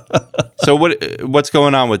 So what's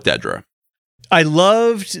going on with Dedra? I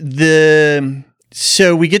loved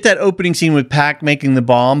so we get that opening scene with Pac making the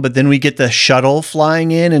bomb, but then we get the shuttle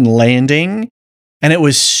flying in and landing. And it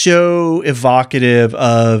was so evocative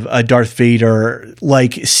of a Darth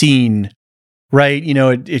Vader-like scene, right?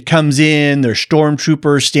 It comes in, there's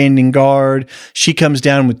stormtroopers standing guard. She comes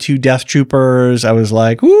down with 2 death troopers. I was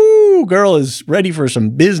like, ooh, girl is ready for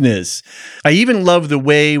some business. I even love the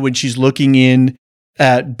way when she's looking in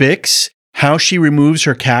at Bix, how she removes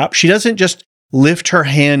her cap. She doesn't just lift her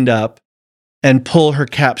hand up and pull her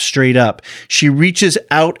cap straight up. She reaches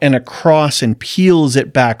out and across and peels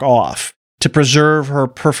it back off to preserve her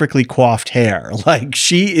perfectly coiffed hair. Like,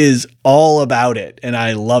 she is all about it, and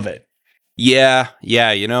I love it. Yeah.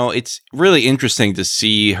 It's really interesting to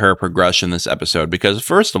see her progression this episode because,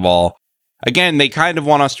 first of all, again, they kind of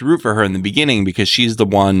want us to root for her in the beginning because she's the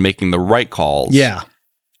one making the right calls. Yeah.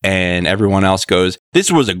 And everyone else goes,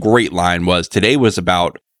 this was a great line, today was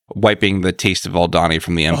about wiping the taste of Aldani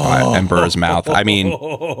from the Emperor's mouth. I mean,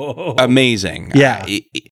 amazing. Yeah.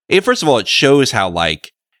 First of all, it shows how,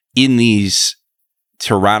 like, in these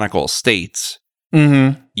tyrannical states,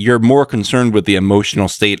 you're more concerned with the emotional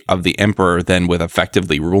state of the emperor than with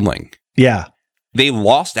effectively ruling. Yeah. They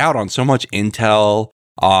lost out on so much intel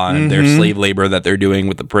on their slave labor that they're doing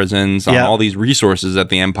with the prisons, on all these resources that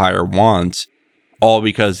the empire wants, all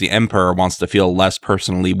because the emperor wants to feel less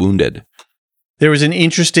personally wounded. There was an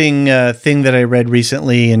interesting thing that I read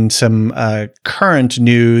recently in some current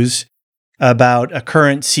news about a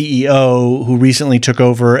current CEO who recently took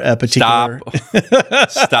over a particular...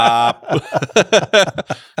 Stop.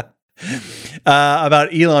 About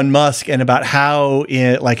Elon Musk and about how,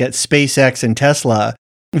 like at SpaceX and Tesla,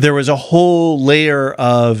 there was a whole layer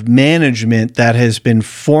of management that has been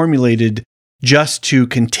formulated just to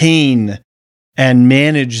contain and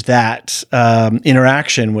manage that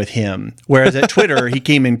interaction with him. Whereas at Twitter, he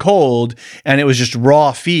came in cold and it was just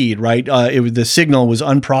raw feed, right? The signal was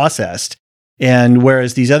unprocessed. And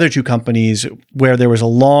whereas these other two companies, where there was a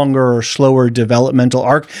longer, slower developmental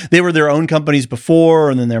arc, they were their own companies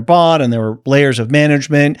before, and then they're bought, and there were layers of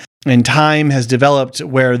management. And time has developed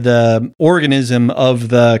where the organism of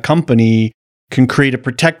the company can create a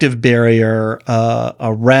protective barrier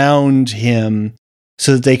around him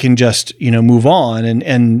so that they can just, move on.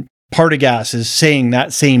 And Partagaz is saying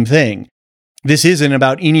that same thing. This isn't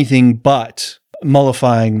about anything but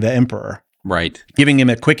mollifying the emperor. Right. Giving him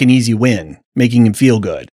a quick and easy win, making him feel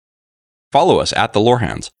good. Follow us at the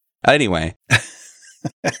Lorehounds. Anyway.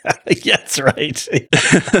 That's right.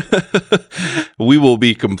 We will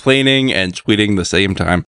be complaining and tweeting the same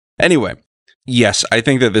time. Anyway, yes, I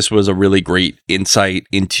think that this was a really great insight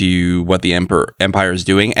into what the Empire is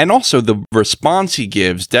doing. And also the response he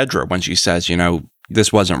gives Dedra when she says,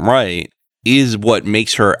 this wasn't right, is what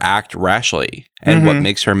makes her act rashly and what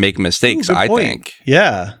makes her make mistakes, I think.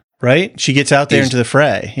 Yeah. Right? She gets out there into the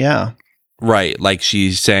fray. Yeah. Right. Like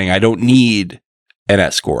she's saying, I don't need an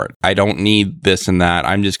escort. I don't need this and that.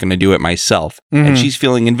 I'm just going to do it myself. And she's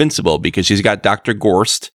feeling invincible because she's got Dr.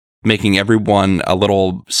 Gorst making everyone a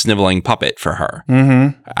little sniveling puppet for her.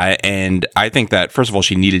 And I think that, first of all,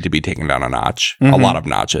 she needed to be taken down a notch, a lot of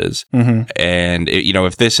notches. And,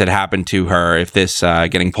 if this had happened to her, if this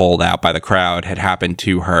getting pulled out by the crowd had happened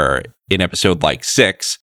to her in episode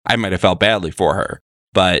 6, I might have felt badly for her.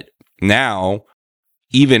 But now,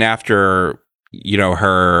 even after,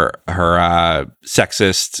 her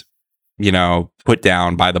sexist, put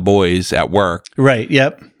down by the boys at work. Right.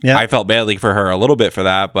 Yep. I felt badly for her a little bit for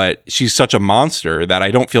that, but she's such a monster that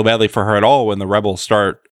I don't feel badly for her at all when the rebels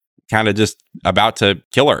start kind of just about to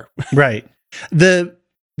kill her. Right. The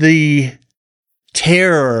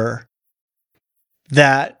terror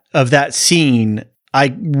of that scene,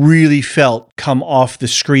 I really felt come off the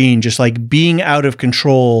screen, just like being out of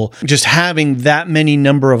control, just having that many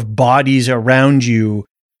number of bodies around you,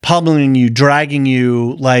 pummeling you, dragging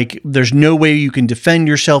you, like there's no way you can defend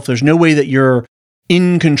yourself. There's no way that you're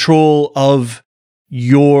in control of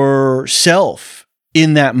yourself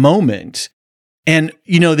in that moment. And,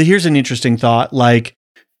 here's an interesting thought.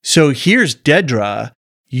 So here's Dedra,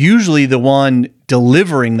 usually the one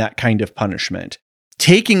delivering that kind of punishment,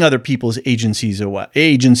 taking other people's agency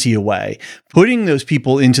away, putting those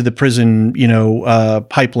people into the prison,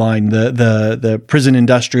 pipeline, the prison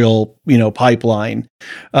industrial, pipeline.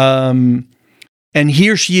 And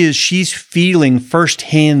here she is, she's feeling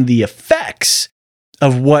firsthand the effects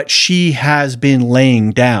of what she has been laying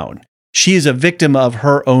down. She is a victim of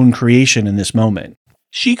her own creation in this moment.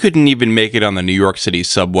 She couldn't even make it on the New York City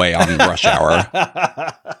subway on rush hour.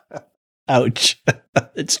 Ouch.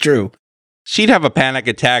 It's true. She'd have a panic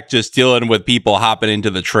attack just dealing with people hopping into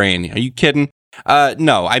the train. Are you kidding?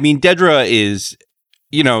 No. I mean, Dedra is,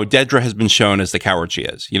 Dedra has been shown as the coward she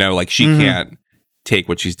is. She can't take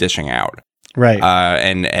what she's dishing out. Right.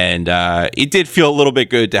 And it did feel a little bit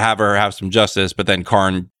good to have her have some justice, but then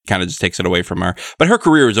Karn kind of just takes it away from her. But her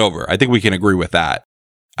career is over. I think we can agree with that.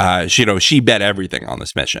 She bet everything on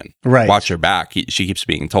this mission. Right. Watch her back. She keeps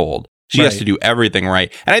being told. She has to do everything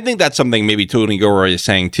right. And I think that's something maybe Tony Gilroy is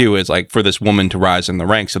saying too, is like for this woman to rise in the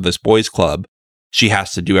ranks of this boys club, she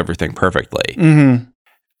has to do everything perfectly.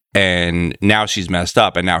 and now she's messed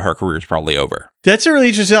up, and now her career is probably over. That's a really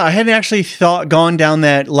interesting. I hadn't actually gone down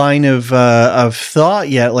that line of thought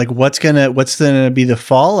yet. Like, what's gonna be the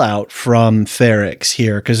fallout from Ferrix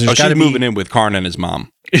here? Because there's got to be moving in with Karn and his mom.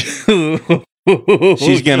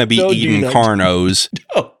 She's gonna be eating Carnos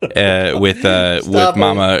with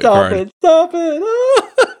Mama Karn. Stop it!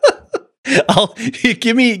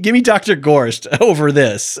 Give me Dr. Gorst over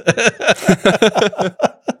this.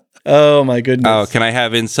 Oh my goodness! Oh, can I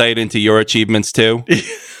have insight into your achievements too?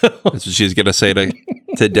 That's what she's gonna say to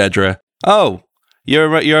Dedra. Oh,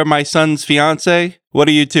 you're my son's fiance. What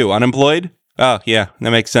are you two? Unemployed? Oh yeah,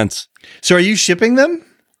 that makes sense. So are you shipping them?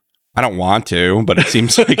 I don't want to, but it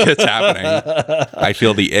seems like it's happening. I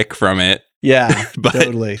feel the ick from it. Yeah, but,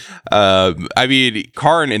 totally. I mean,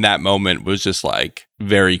 Karn in that moment was just like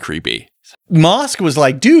very creepy. Mosk was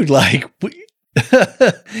like, dude, like,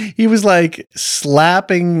 he was like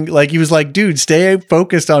slapping, like, he was like, dude, stay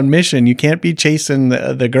focused on mission. You can't be chasing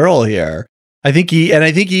the girl here. I think he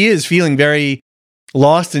is feeling very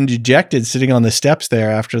lost and dejected sitting on the steps there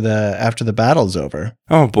after the battle's over.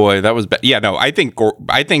 Oh boy, that was bad. Yeah, no, I think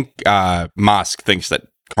Mosk thinks that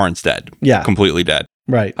Karn's dead. Yeah. Completely dead.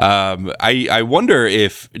 Right. I wonder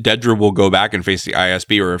if Dedra will go back and face the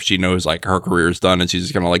ISB, or if she knows like her career is done and she's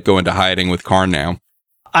just gonna like go into hiding with Karn now.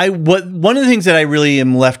 One of the things that I really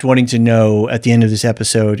am left wanting to know at the end of this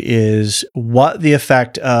episode is what the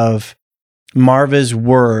effect of Marva's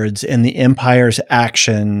words and the Empire's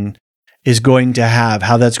action is going to have,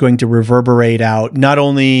 how that's going to reverberate out, not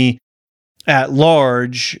only at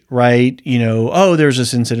large, right? You know, oh, there's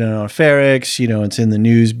this incident on Ferrix, you know, it's in the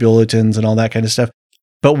news bulletins and all that kind of stuff.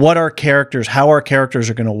 But how our characters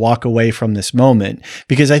are going to walk away from this moment,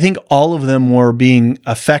 because I think all of them were being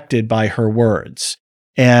affected by her words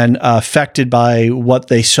and affected by what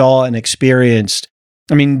they saw and experienced.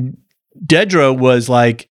 I mean, Dedra was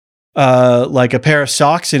like a pair of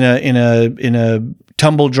socks in a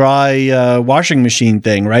tumble dry washing machine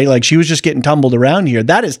thing, right? Like she was just getting tumbled around here.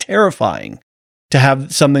 That is terrifying to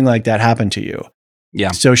have something like that happen to you.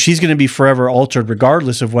 Yeah. So she's going to be forever altered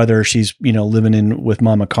regardless of whether she's, you know, living in with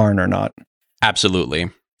Mama Karn or not. Absolutely.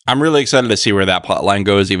 I'm really excited to see where that plot line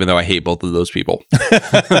goes, even though I hate both of those people.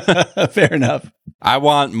 Fair enough. I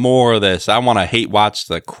want more of this. I want to hate watch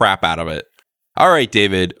the crap out of it. All right,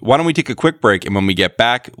 David, why don't we take a quick break, and when we get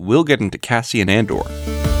back, we'll get into Cassian Andor.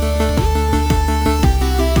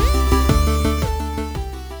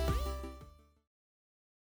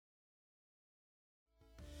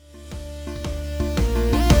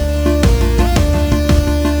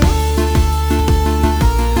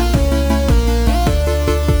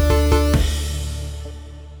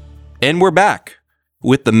 And we're back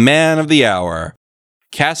with the man of the hour,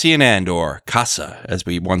 Cassian Andor, Casa, as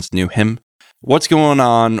we once knew him. What's going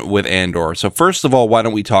on with Andor? So first of all, why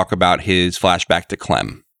don't we talk about his flashback to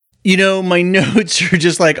Clem? You know, my notes are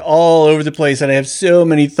just like all over the place, and I have so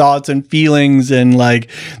many thoughts and feelings, and like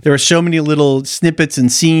there are so many little snippets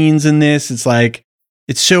and scenes in this. It's like,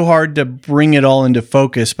 it's so hard to bring it all into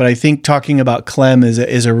focus, but I think talking about Clem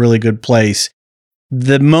is a really good place.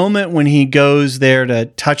 The moment when he goes there to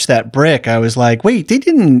touch that brick, I was like, wait, they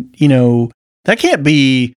didn't, you know, that can't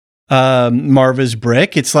be Marva's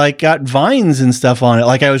brick. It's like got vines and stuff on it.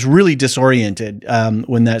 Like I was really disoriented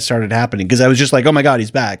when that started happening, because I was just like, oh my God,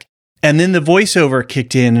 he's back. And then the voiceover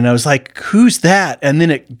kicked in and I was like, who's that? And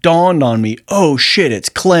then it dawned on me, oh shit, it's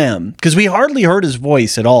Clem. Because we hardly heard his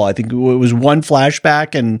voice at all. I think it was one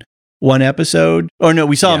flashback and one episode. Oh no,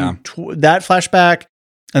 we saw him that flashback.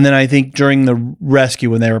 And then I think during the rescue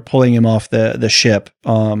when they were pulling him off the ship,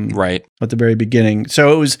 right at the very beginning.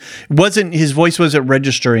 So his voice wasn't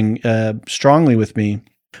registering strongly with me,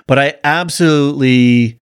 but I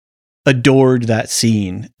absolutely adored that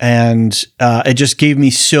scene, and it just gave me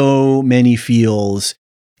so many feels.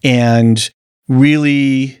 And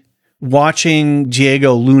really watching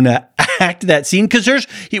Diego Luna act that scene, because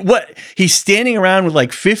he's standing around with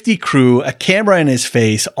like 50 crew, a camera in his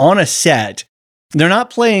face on a set. They're not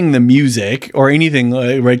playing the music or anything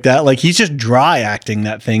like that. Like he's just dry acting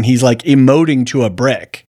that thing. He's like emoting to a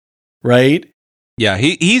brick, right? Yeah,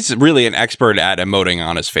 he's really an expert at emoting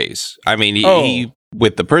on his face. I mean, he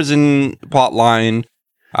with the prison plot line,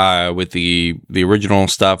 with the original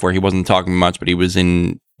stuff where he wasn't talking much, but he was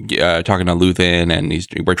talking to Luthen,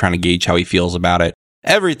 and we're trying to gauge how he feels about it.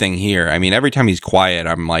 Everything here. I mean, every time he's quiet,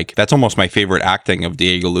 I'm like, that's almost my favorite acting of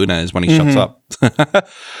Diego Luna is when he shuts up.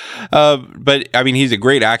 But I mean, he's a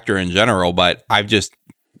great actor in general, but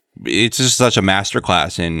it's just such a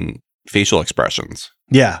masterclass in facial expressions.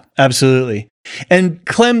 Yeah, absolutely. And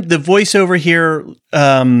Clem, the voiceover here,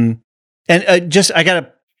 I got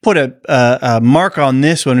to put a mark on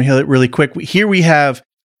this one really quick. Here we have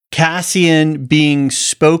Cassian being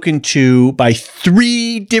spoken to by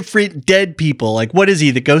 3 different dead people. Like, what is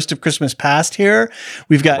he, the ghost of Christmas past here?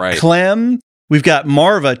 We've got Clem. We've got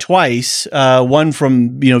Marva twice, one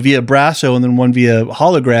from, via Brasso and then one via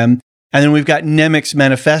hologram. And then we've got Nemec's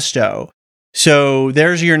manifesto. So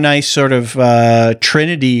there's your nice sort of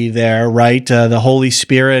trinity there, right? The Holy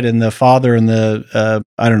Spirit and the Father and the,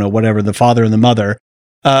 the Father and the Mother.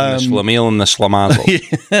 The Schlemiel and the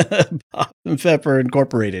Schlemazel. and Pepper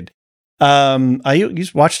Incorporated. I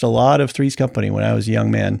used watched a lot of Three's Company when I was a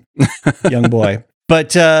young man, young boy. But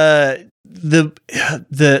that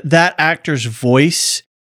actor's voice,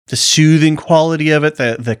 the soothing quality of it,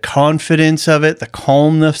 the confidence of it, the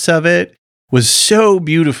calmness of it was so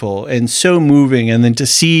beautiful and so moving. And then to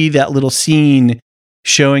see that little scene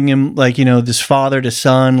showing him this father to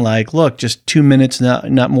son, like, look, just 2 minutes,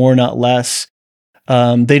 not more, not less.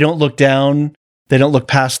 They don't look down. They don't look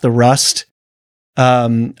past the rust.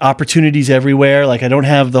 Opportunities everywhere. Like, I don't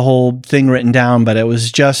have the whole thing written down, but it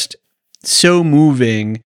was just so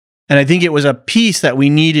moving. And I think it was a piece that we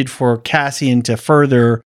needed for Cassian to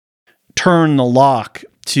further turn the lock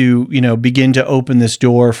to, begin to open this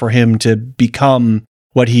door for him to become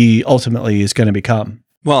what he ultimately is going to become.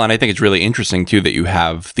 Well, and I think it's really interesting, too, that you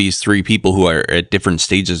have these 3 people who are at different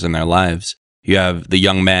stages in their lives. You have the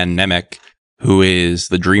young man, Nemec, who is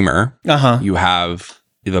the dreamer. You have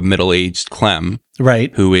the middle-aged Clem,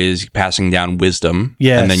 right, who is passing down wisdom.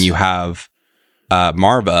 Yes. And then you have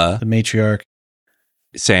Marva, the matriarch,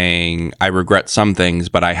 saying, I regret some things,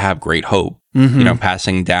 but I have great hope.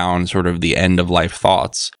 Passing down sort of the end-of-life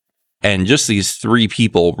thoughts. And just these 3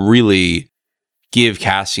 people really give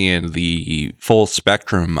Cassian the full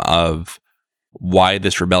spectrum of why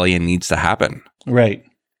this rebellion needs to happen. Right.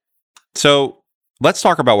 So let's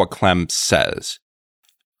talk about what Clem says,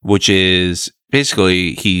 which is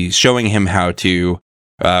basically he's showing him how to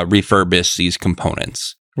refurbish these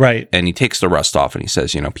components. Right. And he takes the rust off and he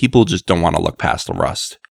says, people just don't want to look past the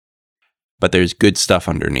rust, but there's good stuff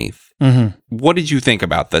underneath. What did you think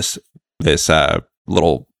about this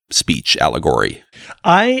little speech allegory?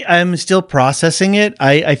 I am still processing it.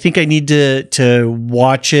 I think I need to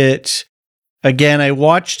watch it again. I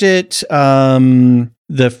watched it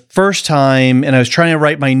the first time and I was trying to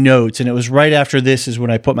write my notes, and it was right after this is when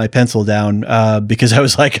I put my pencil down because I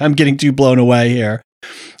was like, I'm getting too blown away here.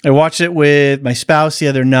 I watched it with my spouse the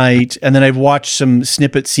other night, and then I've watched some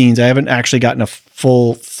snippet scenes. I haven't actually gotten a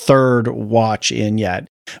full third watch in yet,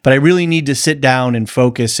 but I really need to sit down and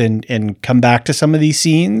focus and come back to some of these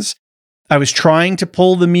scenes. I was trying to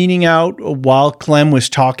pull the meaning out while Clem was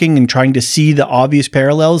talking and trying to see the obvious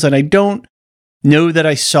parallels, and I don't know that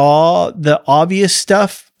I saw the obvious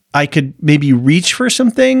stuff. I could maybe reach for some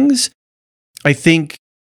things. I think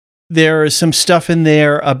there is some stuff in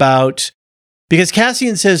there about, because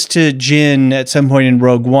Cassian says to Jyn at some point in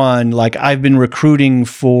Rogue One, like, I've been recruiting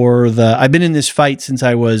I've been in this fight since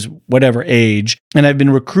I was whatever age, and I've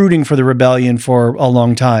been recruiting for the rebellion for a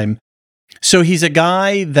long time. So he's a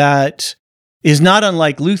guy that is not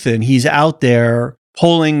unlike Luthen. He's out there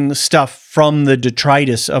pulling stuff from the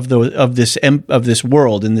detritus of this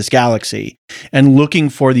world in this galaxy and looking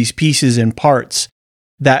for these pieces and parts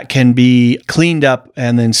that can be cleaned up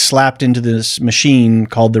and then slapped into this machine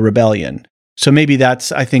called the rebellion. So maybe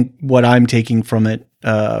that's, I think, what I'm taking from it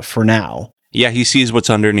for now. Yeah, he sees what's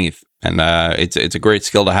underneath. And it's a great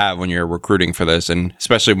skill to have when you're recruiting for this, and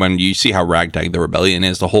especially when you see how ragtag the rebellion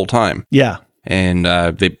is the whole time. Yeah. And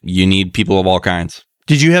you need people of all kinds.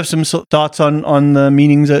 Did you have some thoughts on the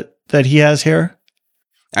meanings that he has here?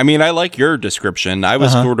 I mean, I like your description. I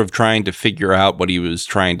was sort of trying to figure out what he was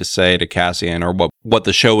trying to say to Cassian, or what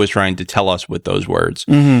the show was trying to tell us with those words.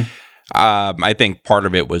 I think part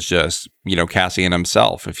of it was just, Cassian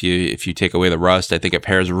himself. If you take away the rust, I think it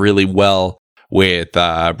pairs really well with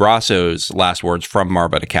Brasso's last words from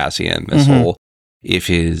Marva to Cassian. This whole, if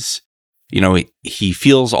his, he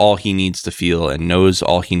feels all he needs to feel and knows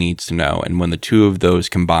all he needs to know. And when the two of those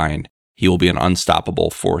combined, he will be an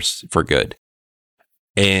unstoppable force for good.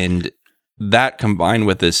 And that combined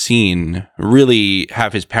with this scene really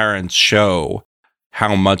have his parents show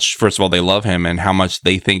how much, first of all, they love him and how much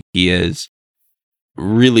they think he is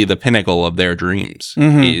really the pinnacle of their dreams.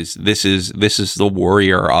 This is the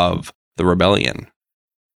warrior of the rebellion.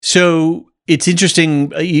 So it's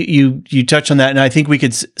interesting you touch on that, and I think we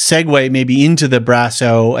could segue maybe into the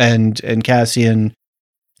Brasso and Cassian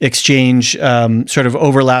exchange, sort of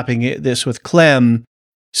overlapping this with Clem.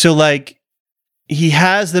 So like, he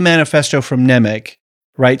has the manifesto from Nemec,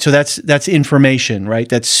 right? So that's information, right?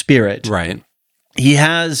 That's spirit. Right. He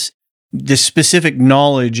has this specific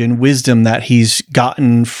knowledge and wisdom that he's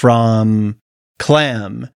gotten from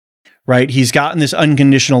Clem, right? He's gotten this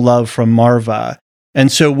unconditional love from Marva.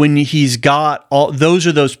 And so when he's got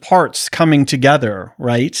those parts coming together,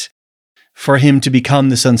 right? For him to become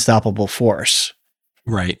this unstoppable force.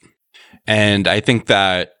 Right. And I think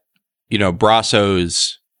that,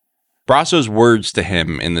 Brasso's words to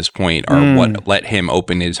him in this point are what let him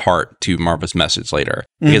open his heart to Marva's message later.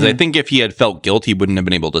 Because I think if he had felt guilt, he wouldn't have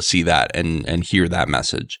been able to see that and hear that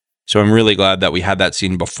message. So I'm really glad that we had that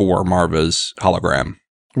scene before Marva's hologram.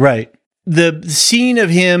 Right. The scene of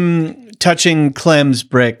him touching Clem's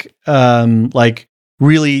brick,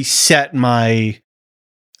 really set my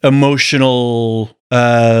emotional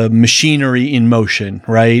machinery in motion,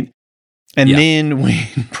 right? And then when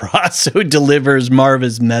Brasso delivers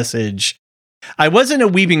Marva's message, I wasn't a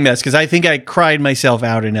weeping mess because I think I cried myself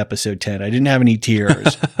out in episode 10. I didn't have any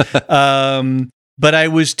tears. But I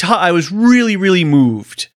was really, really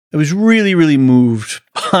moved. I was really, really moved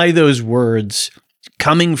by those words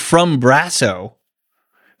coming from Brasso,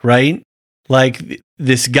 right? Like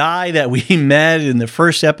this guy that we met in the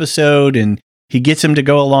first episode, and he gets him to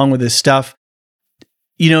go along with his stuff.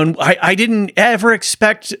 I didn't ever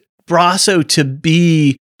expect Brasso to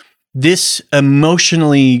be this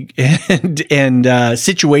emotionally and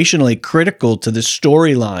situationally critical to the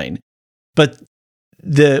storyline. But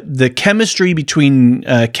the chemistry between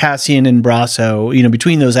Cassian and Brasso,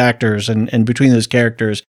 between those actors and between those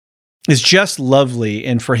characters is just lovely.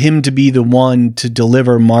 And for him to be the one to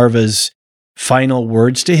deliver Marva's final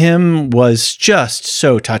words to him was just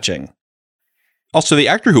so touching. Also, the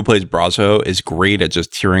actor who plays Brasso is great at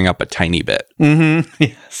just tearing up a tiny bit. Mm-hmm.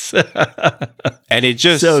 Yes. And it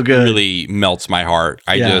just really melts my heart.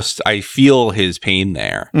 I feel his pain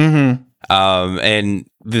there. Mm-hmm. And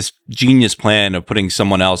this genius plan of putting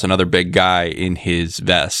someone else, another big guy, in his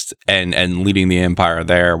vest and leading the Empire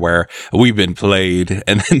there, where we've been played,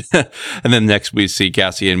 and then next we see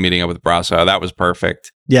Cassian meeting up with Brasso. That was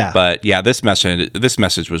perfect. Yeah. But yeah, this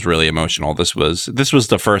message was really emotional. This was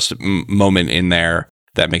the first moment in there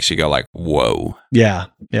that makes you go like, whoa. Yeah.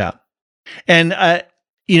 Yeah. And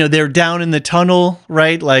they're down in the tunnel,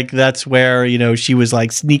 right? Like that's where, she was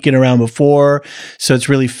like sneaking around before. So it's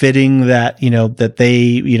really fitting that, that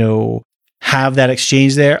they, have that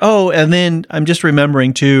exchange there. Oh, and then I'm just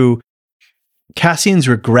remembering too, Cassian's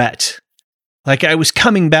regret. Like I was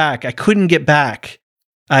coming back. I couldn't get back.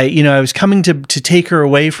 I was coming to take her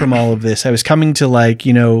away from all of this. I was coming to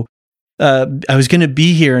I was going to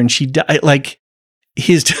be here, and she died. Like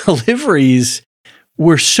his deliveries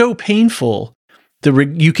were so painful.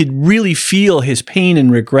 You could really feel his pain and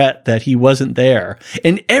regret that he wasn't there.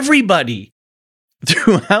 And everybody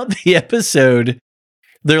throughout the episode,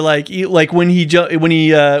 they're like when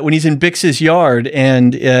he's in Bix's yard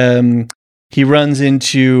and he runs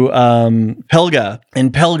into Pelga,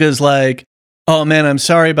 and Pelga's like, "Oh man, I'm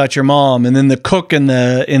sorry about your mom." And then the cook in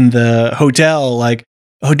the hotel, like,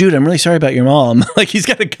 "Oh dude, I'm really sorry about your mom." Like he's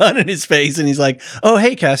got a gun in his face, and he's like, "Oh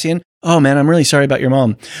hey Cassian, oh man, I'm really sorry about your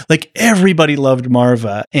mom." Like everybody loved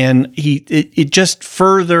Marva, and it just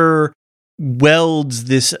further welds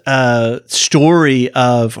this story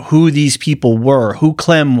of who these people were, who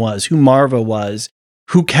Clem was, who Marva was,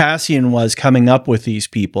 who Cassian was coming up with these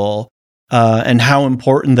people, and how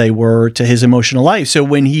important they were to his emotional life. So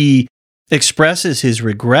when he expresses his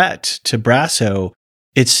regret to Brasso,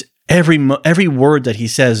 it's every word that he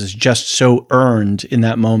says is just so earned in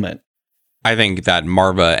that moment. I think that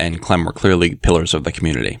Marva and Clem were clearly pillars of the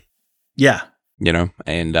community. Yeah.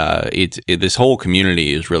 And this whole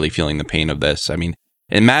community is really feeling the pain of this. I mean,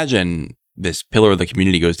 imagine this pillar of the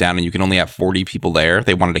community goes down and you can only have 40 people there.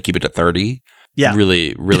 They wanted to keep it to 30. Yeah.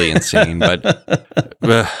 Really, really insane. But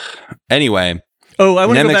anyway. Oh, I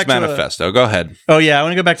want to go back Manifesto. Go ahead. Oh, yeah. I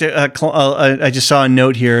want to go back to, I just saw a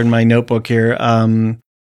note here in my notebook here.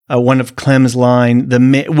 One of Clem's line,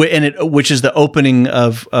 which is the opening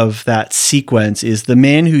of that sequence, is the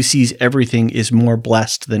man who sees everything is more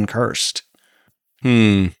blessed than cursed.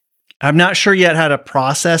 I'm not sure yet how to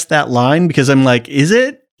process that line, because I'm like, is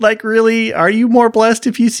it like really? Are you more blessed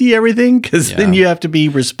if you see everything? Because then you have to be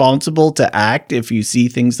responsible to act if you see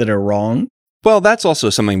things that are wrong. Well, that's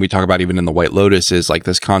also something we talk about even in The White Lotus, is like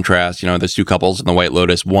this contrast. There's two couples in The White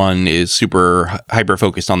Lotus. One is super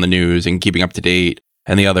hyper-focused on the news and keeping up to date,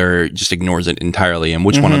 and the other just ignores it entirely. And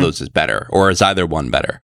which one of those is better? Or is either one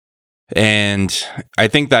better? And I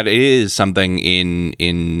think that it is something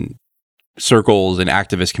in circles and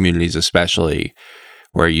activist communities especially,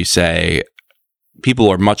 where you say people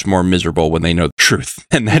are much more miserable when they know the truth.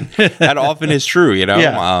 And that often is true,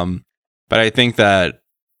 Yeah. But I think that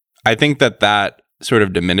sort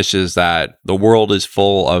of diminishes that the world is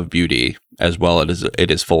full of beauty as well as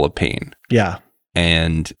it is full of pain. Yeah.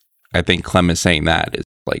 And I think Clem is saying that. It's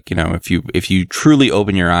like, if you truly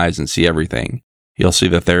open your eyes and see everything, you'll see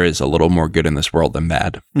that there is a little more good in this world than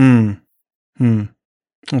bad.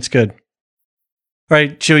 That's good. All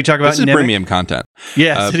right, should we talk about this is Nemec? Premium content?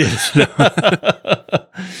 Yes, it is.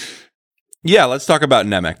 Yeah, let's talk about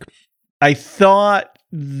Nemec. I thought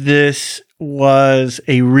this was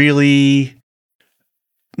a really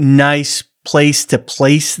nice place to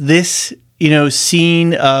place this,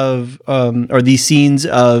 scene of, or these scenes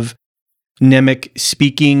of Nemec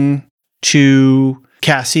speaking to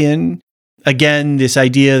Cassian. Again, this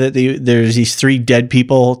idea that there's these three dead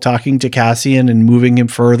people talking to Cassian and moving him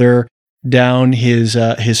further down his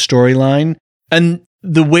storyline. And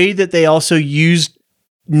the way that they also used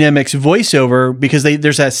Nemec's voiceover, because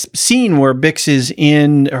there's that scene where Bix is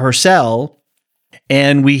in her cell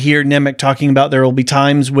and we hear Nemec talking about there will be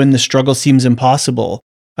times when the struggle seems impossible.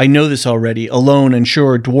 I know this already, alone,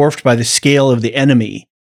 unsure, dwarfed by the scale of the enemy.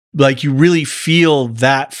 Like, you really feel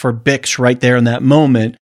that for Bix right there in that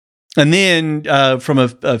moment. And then from a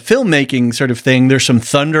filmmaking sort of thing, there's some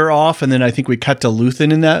thunder off, and then I think we cut to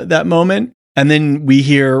Luthen in that moment. And then we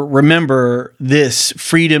hear, remember this,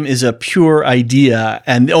 freedom is a pure idea.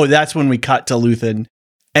 And that's when we cut to Luthen.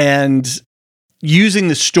 And using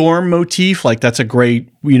the storm motif, like that's a great,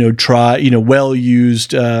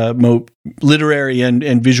 well-used literary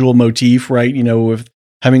and visual motif, right? With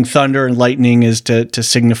having thunder and lightning is to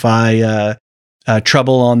signify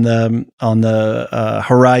trouble on the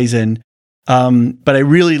horizon. But I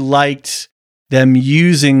really liked them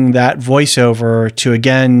using that voiceover to,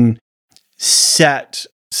 again, set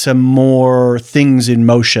some more things in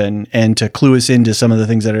motion and to clue us into some of the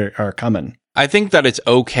things that are coming. I think that it's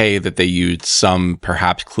okay that they used some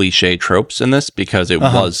perhaps cliche tropes in this because it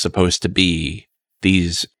was supposed to be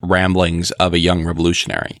these ramblings of a young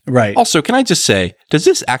revolutionary. Right. Also, can I just say, does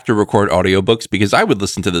this actor record audiobooks? Because I would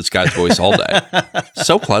listen to this guy's voice all day.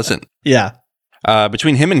 So pleasant. Yeah.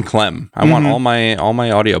 Between him and Clem, I want all my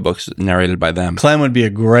audiobooks narrated by them. Clem would be a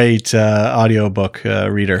great audiobook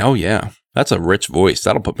reader. Oh yeah. That's a rich voice.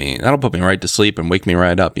 That'll put me right to sleep and wake me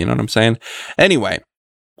right up. You know what I'm saying? Anyway,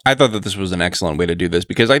 I thought that this was an excellent way to do this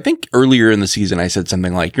because I think earlier in the season I said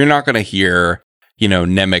something like, you're not going to hear,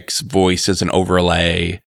 Nemec's voice as an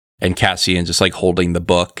overlay and Cassian just like holding the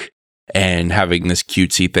book and having this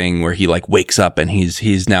cutesy thing where he like wakes up and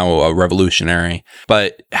he's now a revolutionary.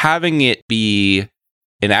 But having it be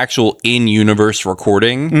an actual in-universe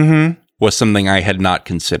recording was something I had not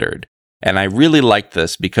considered. And I really liked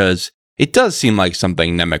this because it does seem like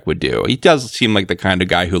something Nemec would do. He does seem like the kind of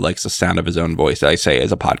guy who likes the sound of his own voice, I say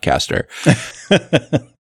as a podcaster.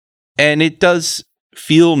 And it does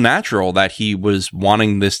feel natural that he was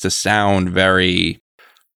wanting this to sound very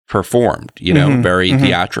performed, very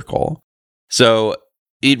theatrical. So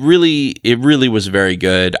it really was very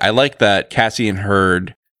good. I like that Cassian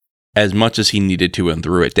heard as much as he needed to and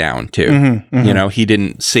threw it down too. He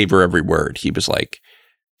didn't savor every word. He was like,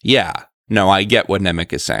 yeah, no, I get what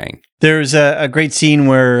Nemec is saying. There's a great scene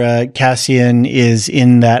where Cassian is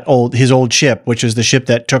in his old ship, which is the ship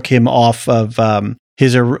that took him off of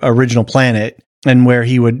his original planet, and where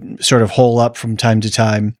he would sort of hole up from time to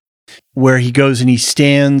time, where he goes and he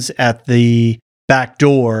stands at the back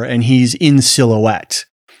door and he's in silhouette,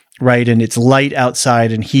 right? And it's light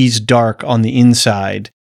outside and he's dark on the inside.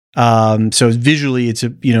 So visually it's a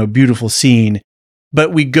beautiful scene.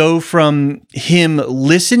 But we go from him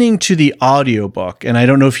listening to the audiobook, and I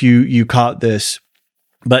don't know if you caught this,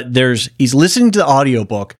 but he's listening to the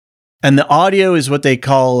audiobook, and the audio is what they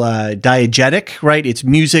call diegetic, right? It's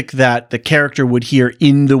music that the character would hear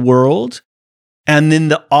in the world. And then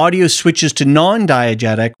the audio switches to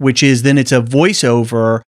non-diegetic, which is then it's a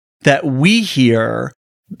voiceover that we hear,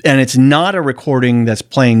 and it's not a recording that's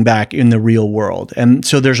playing back in the real world. And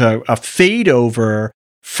so there's a fade over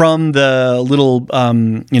from the little,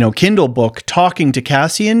 Kindle book talking to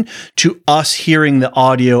Cassian to us hearing the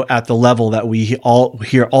audio at the level that we all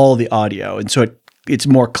hear all the audio. And so it's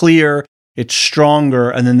more clear, it's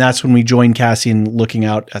stronger. And then that's when we join Cassian looking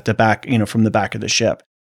out at the back, from the back of the ship.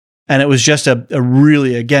 And it was just a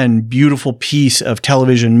really, again, beautiful piece of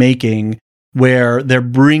television making where they're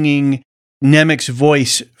bringing Nemec's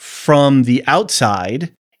voice from the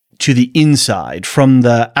outside to the inside, from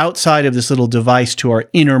the outside of this little device to our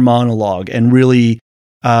inner monologue, and really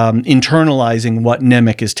internalizing what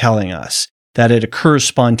Nemec is telling us, that it occurs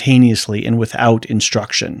spontaneously and without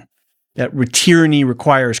instruction, that tyranny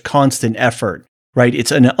requires constant effort, right?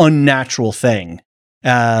 It's an unnatural thing.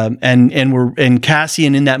 And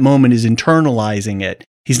Cassian in that moment is internalizing it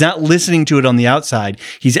He's not listening to it on the outside.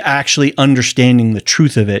 He's actually understanding the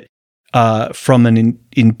truth of it from an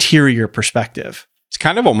interior perspective. It's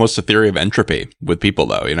kind of almost a theory of entropy with people,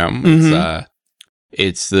 though.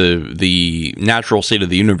 It's the natural state of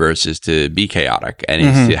the universe is to be chaotic, and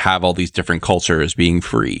it's to have all these different cultures being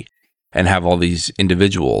free, and have all these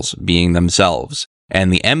individuals being themselves,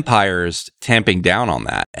 and the Empire's tamping down on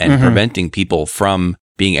that and preventing people from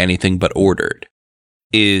being anything but ordered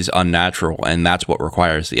is unnatural, and that's what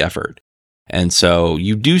requires the effort. And so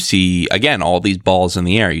you do see, again, all these balls in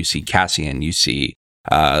the air. You see Cassian, you see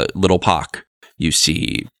Little Pock, you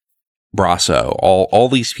see Brasso, all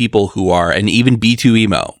these people who are, and even B2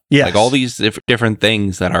 Emo, like all these different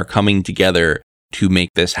things that are coming together to make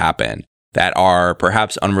this happen, that are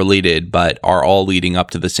perhaps unrelated, but are all leading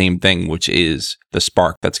up to the same thing, which is the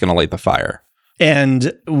spark that's going to light the fire.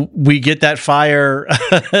 And we get that fire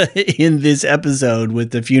in this episode with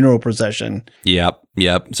the funeral procession. Yep.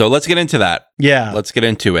 So let's get into that. Yeah. Let's get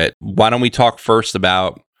into it. Why don't we talk first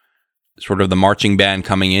about sort of the marching band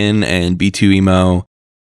coming in and B2 Emo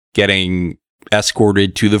getting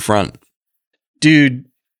escorted to the front? Dude,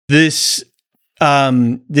 this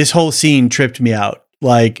whole scene tripped me out,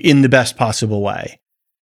 like in the best possible way.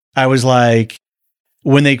 I was like,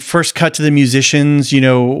 when they first cut to the musicians,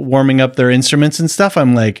 warming up their instruments and stuff,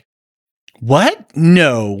 I'm like, what?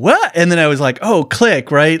 No, what? And then I was like, oh, click,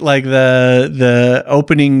 right? Like the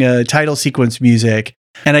opening title sequence music.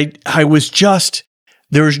 And I was just,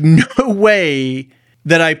 there was no way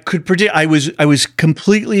that I could predict. I was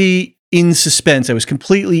completely in suspense. I was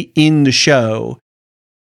completely in the show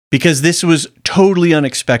because this was totally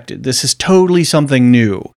unexpected. This is totally something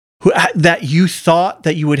new. That you thought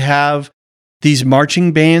that you would have these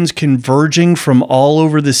marching bands converging from all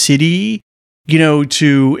over the city,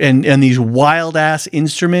 and these wild ass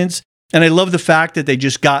instruments. And I love the fact that they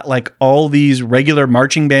just got like all these regular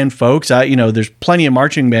marching band folks. There's plenty of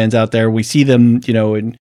marching bands out there. We see them,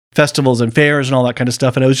 in festivals and fairs and all that kind of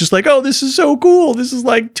stuff. And I was just like, oh, this is so cool. This is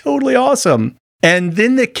like totally awesome. And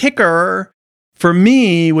then the kicker for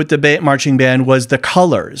me with the marching band was the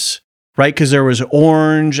colors, right? Because there was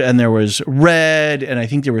orange and there was red and I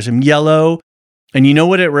think there was some yellow. And you know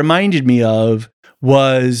what it reminded me of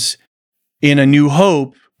was in A New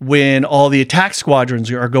Hope when all the attack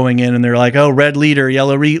squadrons are going in and they're like, oh, red leader,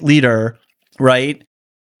 yellow leader, right?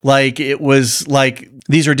 Like it was like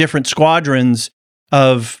these are different squadrons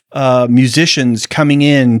of musicians coming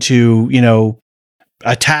in to,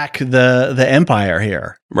 attack the Empire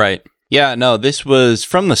here. Right. Yeah, no, this was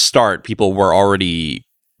from the start, people were already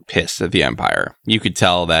pissed at the Empire. You could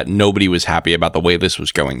tell that nobody was happy about the way this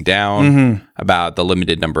was going down, about the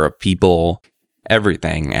limited number of people,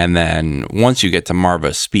 everything. And then once you get to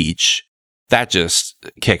Marva's speech, that just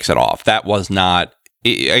kicks it off. That was not,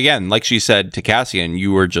 again, like she said to Cassian,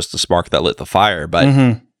 you were just the spark that lit the fire. But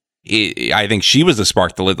I think she was the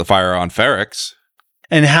spark that lit the fire on Ferrix.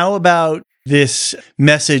 And how about this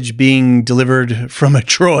message being delivered from a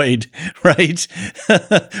droid, right?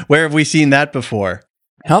 Where have we seen that before?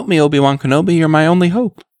 Help me, Obi-Wan Kenobi, you're my only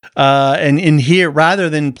hope. And in here, rather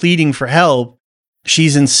than pleading for help,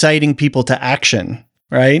 she's inciting people to action,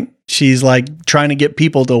 right? She's like trying to get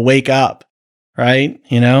people to wake up, right?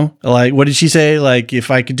 Like, what did she say? Like,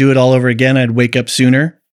 if I could do it all over again, I'd wake up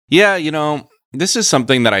sooner. Yeah, this is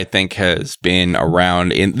something that I think has been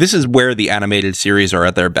around. This is where the animated series are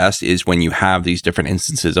at their best, is when you have these different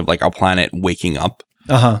instances of like a planet waking up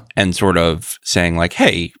and sort of saying like,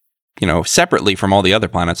 hey, separately from all the other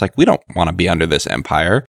planets, like we don't want to be under this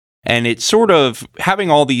Empire. And it's sort of having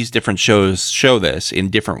all these different shows show this in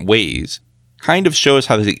different ways kind of shows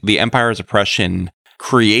how the Empire's oppression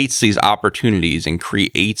creates these opportunities and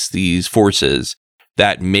creates these forces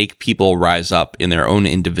that make people rise up in their own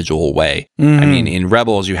individual way. I mean, in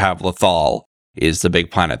Rebels, you have Lothal is the big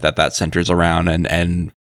planet that centers around,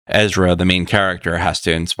 and Ezra, the main character, has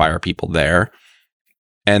to inspire people there.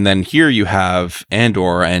 And then here you have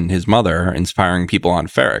Andor and his mother inspiring people on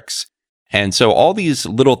Ferrix. And so all these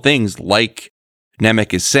little things, like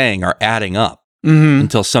Nemec is saying, are adding up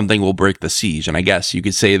until something will break the siege. And I guess you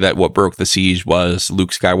could say that what broke the siege was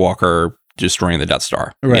Luke Skywalker destroying the Death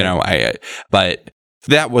Star. Right. But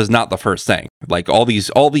that was not the first thing. Like all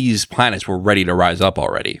these planets were ready to rise up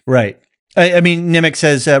already. Right. I mean, Nemec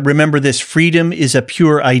says, remember this, freedom is a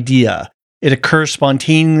pure idea. It occurs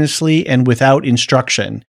spontaneously and without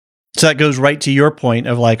instruction. So that goes right to your point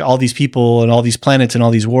of like all these people and all these planets and all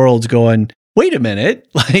these worlds going, wait a minute,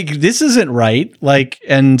 like this isn't right. Like,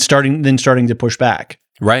 and starting to push back.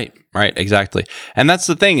 Right, exactly. And that's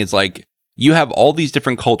the thing, is like you have all these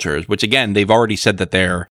different cultures, which again, they've already said that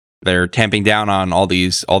they're They're tamping down on all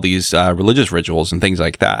these religious rituals and things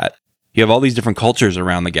like that. You have all these different cultures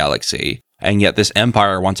around the galaxy, and yet this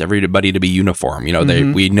empire wants everybody to be uniform. You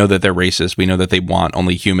know, we know that they're racist. We know that they want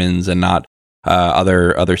only humans and not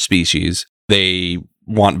other species. They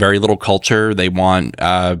want very little culture. They want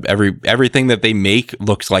everything that they make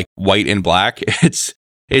looks like white and black.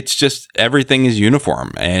 It's just everything is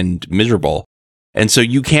uniform and miserable. And so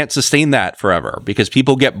you can't sustain that forever because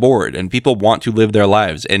people get bored and people want to live their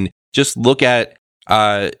lives. And just look at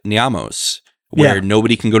Niamos, where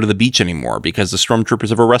nobody can go to the beach anymore because the stormtroopers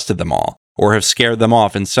have arrested them all or have scared them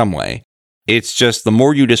off in some way. It's just the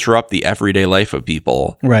more you disrupt the everyday life of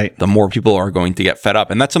people, right, the more people are going to get fed up.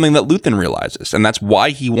 And that's something that Luthen realizes. And that's why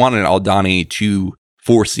he wanted Aldhani to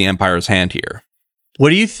force the Empire's hand here. What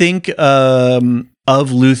do you think of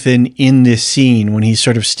Luthen in this scene when he's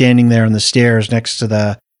sort of standing there on the stairs next to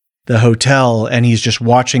the hotel and he's just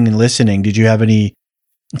watching and listening? Did you have any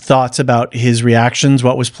thoughts about his reactions,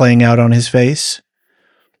 what was playing out on his face?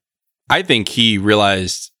 I think he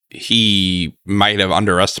realized he might have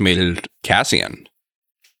underestimated Cassian.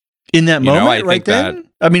 In that moment, right then?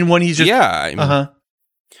 I mean, when he's just... Yeah.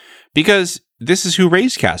 Because this is who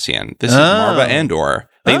raised Cassian. This is Marva Andor.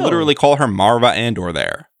 They literally call her Marva Andor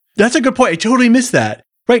there. That's a good point. I totally missed that.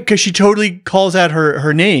 Right, because she totally calls out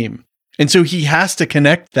her name. And so he has to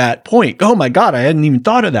connect that point. Oh my God, I hadn't even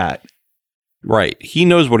thought of that. Right. He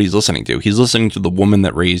knows what he's listening to. He's listening to the woman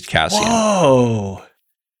that raised Cassian. Whoa.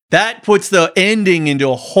 That puts the ending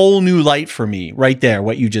into a whole new light for me right there,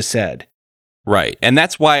 what you just said. Right. And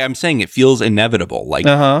that's why I'm saying it feels inevitable. Like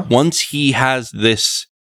once he has this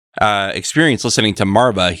experience listening to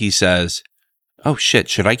Marva, he says, oh shit,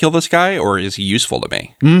 should I kill this guy or is he useful to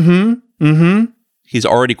me? He's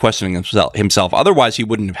already questioning himself. Otherwise, he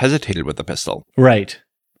wouldn't have hesitated with the pistol. Right.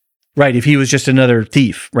 Right. If he was just another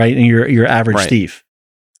thief, right? And your average thief.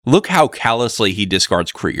 Look how callously he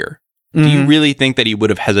discards Krieger. Do you really think that he would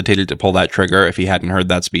have hesitated to pull that trigger if he hadn't heard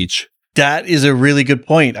that speech? That is a really good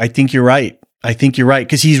point. I think you're right.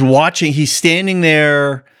 Because he's standing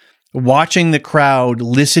there watching the crowd,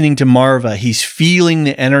 listening to Marva. He's feeling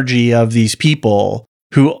the energy of these people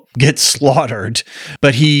who get slaughtered,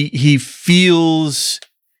 but he feels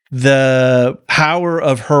the power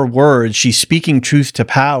of her words. She's speaking truth to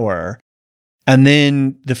power. And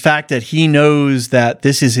then the fact that he knows that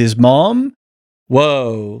this is his mom.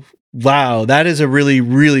 Whoa. Wow. That is a really,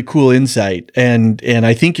 really cool insight. And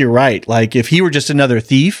I think you're right. Like if he were just another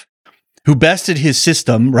thief who bested his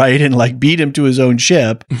system, right, and like beat him to his own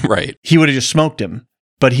ship, right, he would have just smoked him.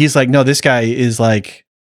 But he's like, no, this guy is like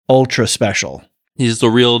ultra special. He's the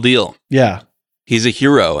real deal. Yeah. He's a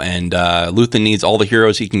hero, and Luthen needs all the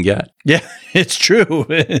heroes he can get. Yeah, it's true,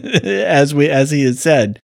 as he has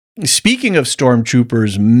said. Speaking of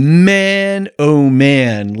stormtroopers, man, oh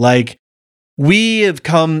man, like we have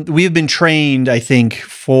been trained, I think,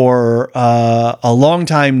 for a long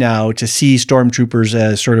time now to see stormtroopers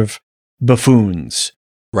as sort of buffoons.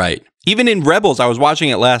 Right. Even in Rebels, I was watching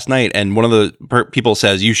it last night, and one of the people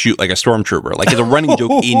says, you shoot like a stormtrooper. Like, it's a running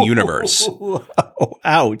joke in universe. Oh,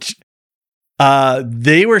 ouch.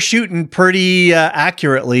 They were shooting pretty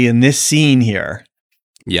accurately in this scene here.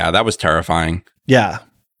 Yeah, that was terrifying. Yeah.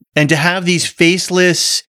 And to have these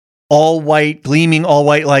faceless, all white, gleaming all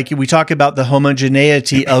white, like we talk about the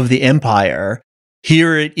homogeneity of the Empire,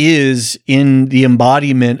 here it is in the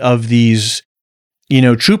embodiment of these,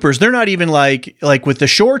 troopers. They're not even like with the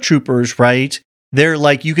shore troopers, right? They're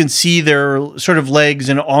like, you can see their sort of legs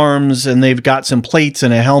and arms, and they've got some plates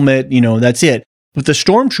and a helmet, that's it. With the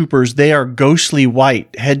stormtroopers, they are ghostly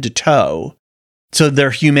white, head to toe. So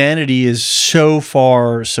their humanity is so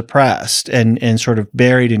far suppressed and sort of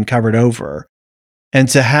buried and covered over. And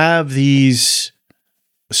to have these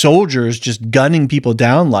soldiers just gunning people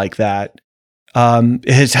down like that,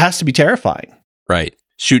 it has to be terrifying. Right.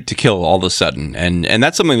 Shoot to kill all of a sudden. And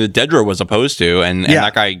that's something that Dedra was opposed to, and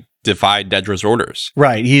that guy defied Dedra's orders.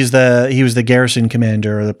 Right. He was the garrison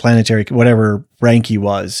commander or the planetary, whatever rank he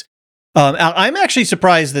was. I'm actually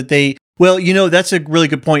surprised that that's a really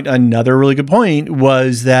good point. Another really good point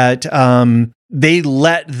was that they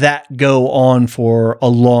let that go on for a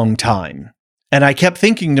long time. And I kept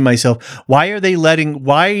thinking to myself, why aren't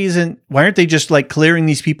they just like clearing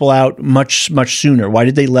these people out much, much sooner? Why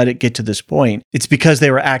did they let it get to this point? It's because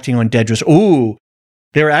they were acting on Dedra's orders.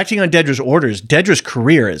 Dedra's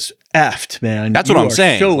career is effed, man. That's what I'm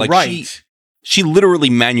saying. So like right. She literally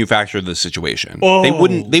manufactured the situation. They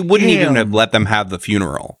wouldn't even have let them have the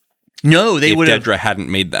funeral. No, they would have. Dedra hadn't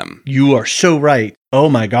made them. You are so right. Oh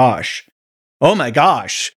my gosh.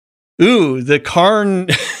 Ooh, the Karn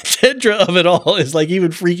Dedra of it all is like even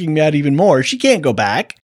freaking me out even more. She can't go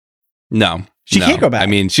back. No. She can't go back. I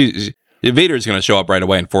mean, Vader's going to show up right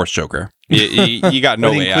away and force choke her. You got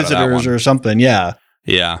no way out of that one. Inquisitors or something, yeah.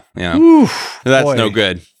 Yeah. Oof, That's boy. no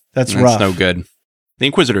good. That's rough. no good. The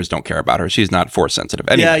Inquisitors don't care about her. She's not force sensitive.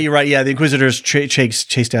 Anyway. Yeah, you're right. Yeah, the Inquisitors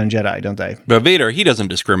chase down Jedi, don't they? But Vader, he doesn't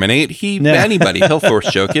discriminate. Anybody, he'll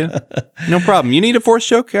force choke you. No problem. You need a force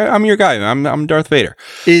choke? I'm your guy. I'm Darth Vader.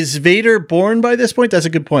 Is Vader born by this point? That's a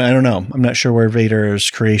good point. I don't know. I'm not sure where Vader's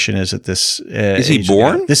creation is at this. Is he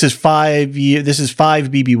born? This is 5 years. This is 5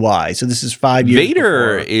 BBY. So this is 5 years.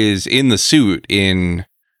 Vader before. is in the suit in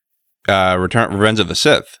Revenge of the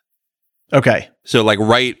Sith. Okay. So like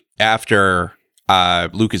right after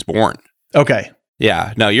Luke is born. Okay.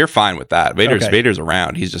 Yeah. No, you're fine with that. Vader's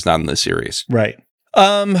around. He's just not in this series. Right.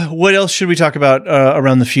 What else should we talk about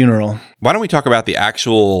around the funeral? Why don't we talk about the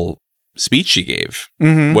actual speech she gave,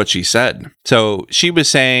 what she said. So she was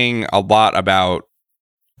saying a lot about,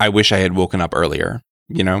 I wish I had woken up earlier,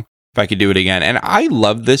 if I could do it again. And I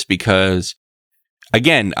love this because,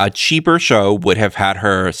 again, a cheaper show would have had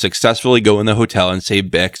her successfully go in the hotel and save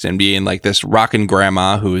Bix and be in like this rockin'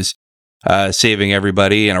 grandma who's saving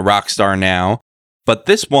everybody and a rock star now. But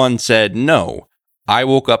this one said, no, I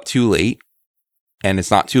woke up too late and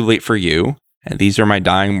it's not too late for you. And these are my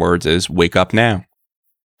dying words is wake up now.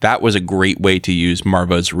 That was a great way to use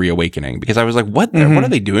Marva's reawakening because I was like, what are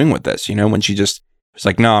they doing with this? When she just was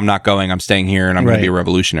like, no, I'm not going. I'm staying here and I'm going to be a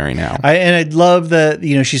revolutionary now. And I love that,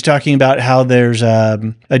 she's talking about how there's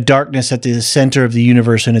a darkness at the center of the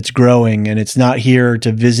universe and it's growing and it's not here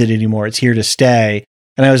to visit anymore. It's here to stay.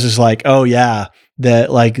 And I was just like, oh yeah, the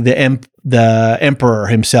emperor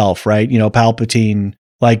himself, right? Palpatine,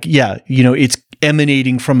 it's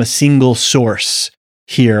emanating from a single source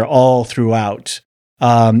here all throughout.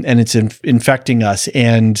 And it's infecting us.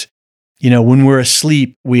 And, when we're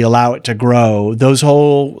asleep, we allow it to grow.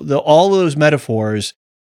 All of those metaphors.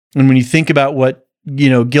 And when you think about what,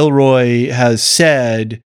 Gilroy has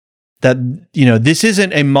said, that, this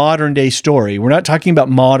isn't a modern day story. We're not talking about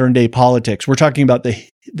modern day politics. We're talking about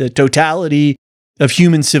the totality of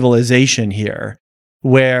human civilization here,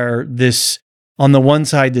 where this, on the one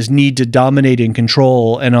side, this need to dominate and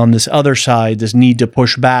control, and on this other side, this need to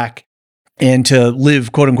push back and to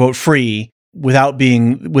live, quote unquote, free without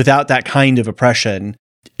that kind of oppression.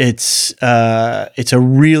 It's a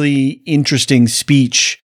really interesting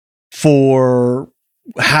speech for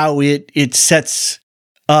how it sets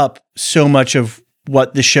up so much of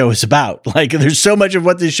what the show is about. Like, there's so much of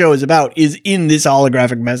what this show is about is in this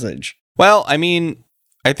holographic message. Well, I mean,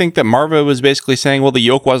 I think that Marva was basically saying, well, the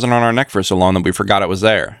yoke wasn't on our neck for so long that we forgot it was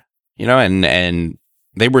there, and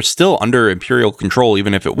they were still under Imperial control,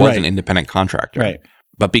 even if it was an independent contractor. Right.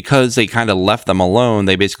 But because they kind of left them alone,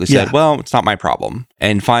 they basically said, well, it's not my problem.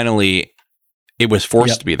 And finally, it was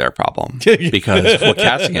forced to be their problem because of what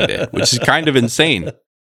Cassian did, which is kind of insane.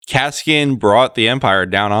 Cassian brought the Empire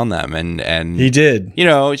down on them, and he did.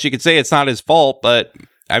 She could say it's not his fault, but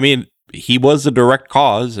I mean, he was the direct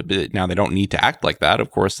cause. Now they don't need to act like that.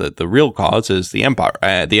 Of course, the real cause is the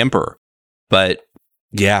Emperor. But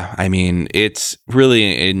yeah, I mean, it's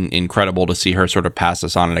really incredible to see her sort of pass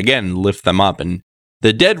this on and again lift them up, and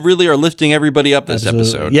the dead really are lifting everybody up this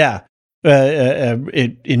episode. Yeah.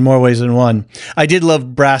 In more ways than one. I did love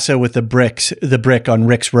Brasso with the brick on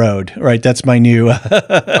Rick's Road, right? That's my new,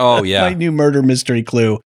 my new murder mystery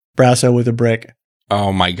clue. Brasso with a brick.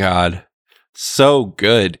 Oh my God. So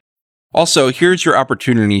good. Also, here's your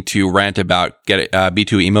opportunity to rant about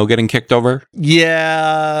B2 Emo getting kicked over.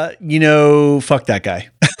 Yeah, fuck that guy.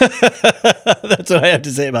 That's what I have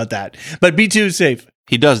to say about that. But B2 is safe.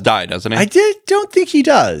 He does die, doesn't he? I don't think he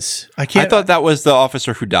does. I thought that was the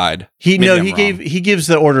officer who died. He gives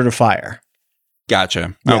the order to fire.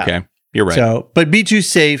 Gotcha. Yeah. Okay, you're right. So, but B2's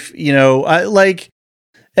safe.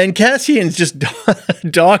 And Cassian's just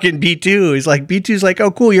dogging B2. He's like, B2's like,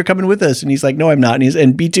 oh, cool, you're coming with us. And he's like, no, I'm not.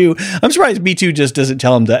 And B2, I'm surprised B2 just doesn't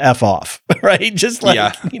tell him to F off, right? Just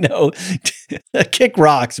kick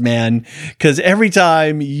rocks, man. Because every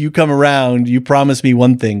time you come around, you promise me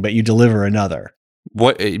one thing, but you deliver another.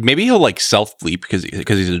 What? Maybe he'll self-bleep because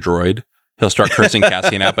he's a droid. He'll start cursing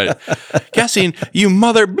Cassian out, but Cassian, you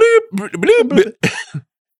mother bloop, bloop, bloop.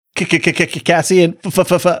 Cassian,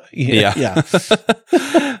 yeah.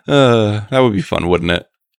 That would be fun, wouldn't it?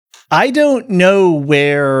 I don't know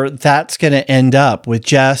where that's going to end up with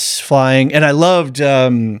Jess flying, and I loved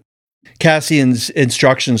Cassian's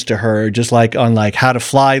instructions to her, just on how to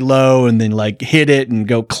fly low and then hit it and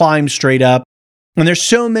go climb straight up. And there's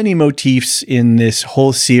so many motifs in this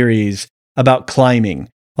whole series about climbing,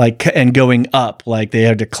 and going up. They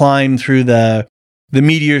have to climb through the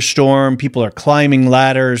meteor storm. People are climbing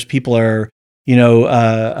ladders. People are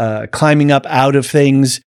climbing up out of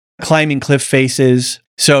things, climbing cliff faces.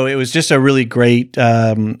 So it was just a really great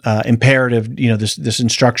imperative, this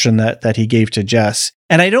instruction that he gave to Jess.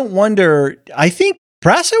 And I think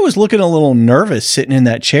Brasso was looking a little nervous sitting in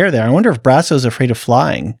that chair there. I wonder if Brasso's afraid of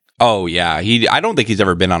flying. Oh, yeah. I don't think he's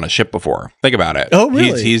ever been on a ship before. Think about it. Oh,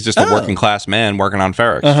 really? He's just a working class man working on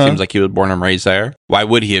Ferrix. Seems like he was born and raised there. Why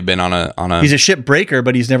would he have been on a... He's a ship breaker,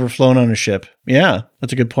 but he's never flown on a ship. Yeah,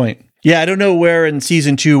 that's a good point. Yeah, I don't know where in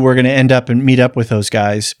season 2 we're going to end up and meet up with those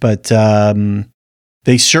guys, but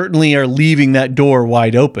they certainly are leaving that door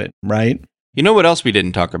wide open, right? You know what else we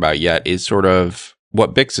didn't talk about yet is sort of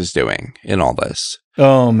what Bix is doing in all this.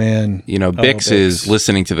 Oh, man. Bix is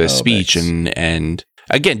listening to this speech and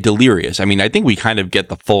again, delirious. I mean, I think we kind of get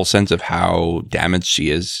the full sense of how damaged she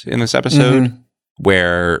is in this episode,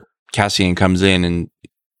 where Cassian comes in and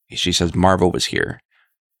she says, Marva was here.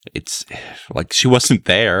 It's like she wasn't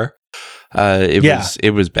there.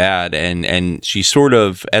 It was bad. And she sort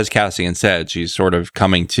of, as Cassian said, she's sort of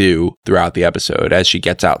coming to throughout the episode. As she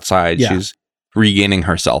gets outside, she's regaining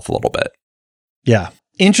herself a little bit. Yeah.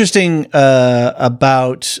 Interesting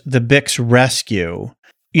about the Bix rescue.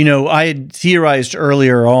 I had theorized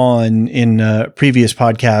earlier on in a previous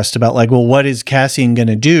podcast about what is Cassian going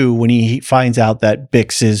to do when he finds out that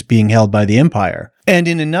Bix is being held by the Empire? And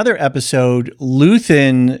in another episode,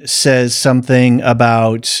 Luthen says something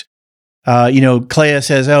about, Clea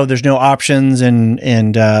says, oh, there's no options. And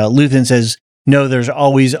Luthen says, no, there's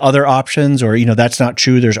always other options, or, that's not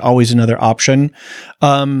true. There's always another option.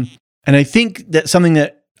 And I think that something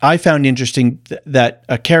that I found interesting, that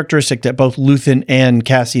a characteristic that both Luthen and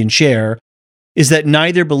Cassian share is that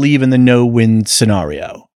neither believe in the no-win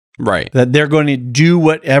scenario. Right. That they're going to do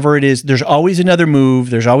whatever it is. There's always another move.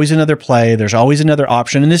 There's always another play. There's always another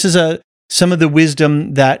option. And this is some of the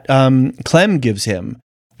wisdom that Clem gives him,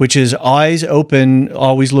 which is eyes open,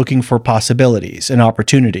 always looking for possibilities and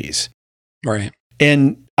opportunities. Right.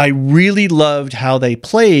 And I really loved how they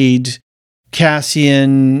played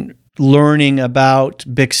Cassian learning about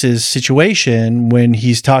Bix's situation when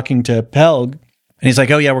he's talking to Pelg, and he's like,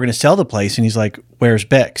 oh yeah, we're going to sell the place. And he's like, where's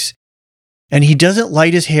Bix? And he doesn't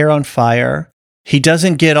light his hair on fire. He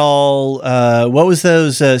doesn't get all, what was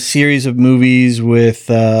those series of movies with,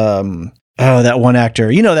 that one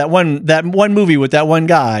actor, that one movie with that one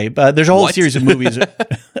guy. There's a whole series of movies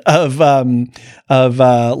of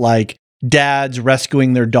like dads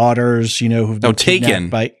rescuing their daughters, who've been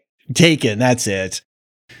kidnapped Taken. That's it.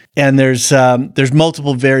 And there's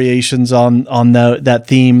multiple variations on that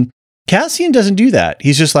theme. Cassian doesn't do that.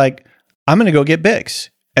 He's just like, I'm going to go get Bix.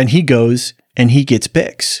 And he goes and he gets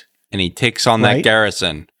Bix. And he takes on that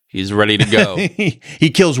garrison. He's ready to go. He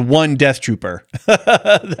kills one Death Trooper.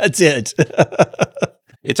 That's it.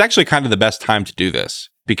 It's actually kind of the best time to do this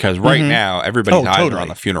because right now everybody's eyes are on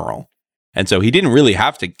the funeral. And so he didn't really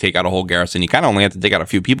have to take out a whole garrison. He kind of only had to take out a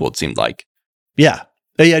few people, it seemed like. Yeah.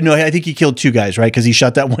 Yeah, no, I think he killed 2 guys, right? Because he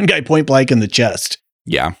shot that one guy point blank in the chest.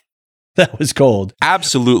 Yeah. That was cold.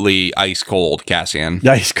 Absolutely ice cold, Cassian.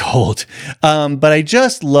 Ice cold. But I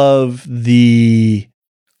just love the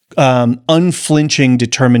unflinching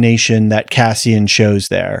determination that Cassian shows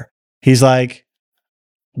there. He's like,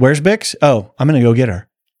 where's Bix? Oh, I'm going to go get her.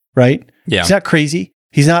 Right? Yeah. He's not crazy.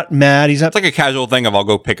 He's not mad. He's not. It's like a casual thing of I'll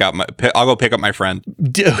go pick up my friend.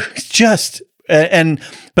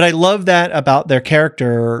 But I love that about their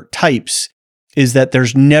character types is that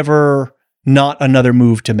there's never not another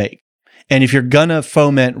move to make. And if you're gonna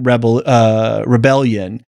foment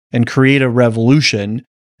rebellion and create a revolution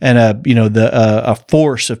and a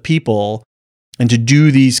force of people, and to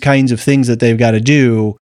do these kinds of things that they've got to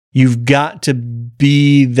do, you've got to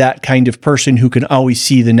be that kind of person who can always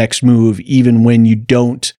see the next move, even when you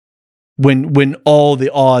don't, when all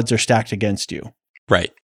the odds are stacked against you.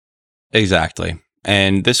 Right. Exactly.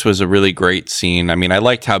 And this was a really great scene. I mean, I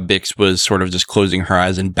liked how Bix was sort of just closing her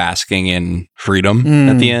eyes and basking in freedom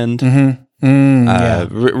at the end.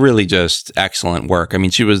 Really just excellent work. I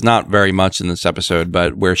mean, she was not very much in this episode,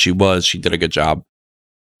 but where she was, she did a good job.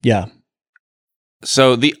 Yeah.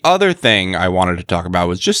 So the other thing I wanted to talk about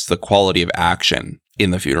was just the quality of action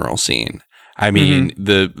in the funeral scene. I mean,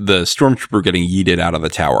 the stormtrooper getting yeeted out of the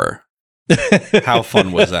tower. How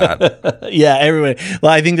fun was that? Yeah, everybody.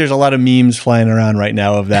 Well, I think there's a lot of memes flying around right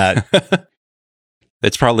now of that.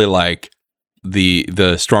 It's probably like the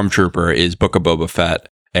stormtrooper is Book of Boba Fett,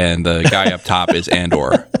 and the guy up top is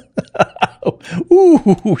Andor.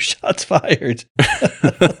 Ooh, shots fired.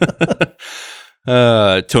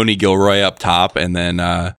 Tony Gilroy up top, and then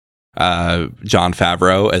Jon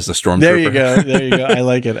Favreau as the stormtrooper. There you go. I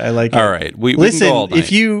like it. All right, we listen. Can go all night.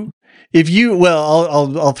 If you, well,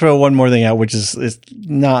 I'll throw one more thing out, which is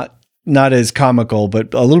not as comical,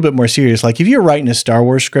 but a little bit more serious. Like if you're writing a Star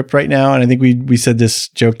Wars script right now, and I think we said this,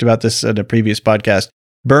 joked about this at a previous podcast,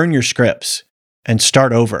 burn your scripts and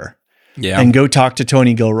start over. Yeah. And go talk to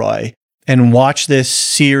Tony Gilroy and watch this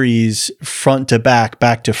series front to back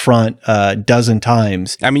to front a dozen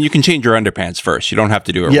times. I mean, you can change your underpants first. You don't have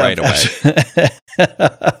to do it right away.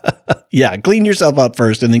 Yeah, clean yourself up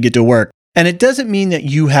first and then get to work. And it doesn't mean that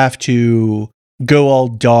you have to go all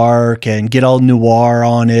dark and get all noir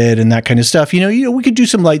on it and that kind of stuff. You know, we could do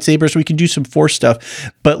some lightsabers, we could do some Force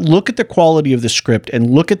stuff, but look at the quality of the script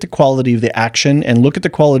and look at the quality of the action and look at the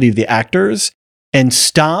quality of the actors and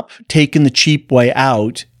stop taking the cheap way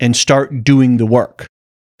out and start doing the work.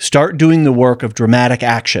 Start doing the work of dramatic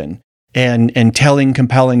action and telling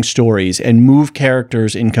compelling stories and move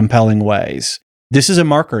characters in compelling ways. This is a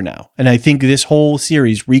marker now. And I think this whole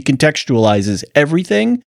series recontextualizes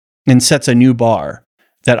everything and sets a new bar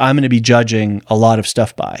that I'm going to be judging a lot of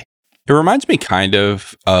stuff by. It reminds me kind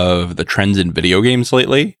of the trends in video games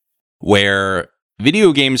lately, where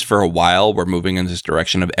video games for a while were moving in this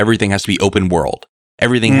direction of everything has to be open world.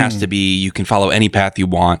 Everything has to be, you can follow any path you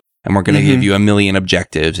want, and we're going to give you 1 million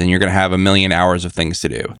objectives, and you're going to have 1 million hours of things to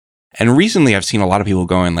do. And recently I've seen a lot of people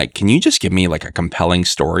going like, can you just give me like a compelling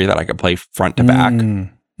story that I could play front to back?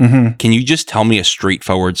 Can you just tell me a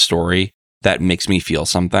straightforward story that makes me feel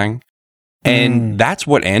something? And that's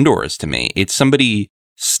what Andor is to me. It's somebody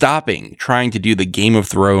stopping, trying to do the Game of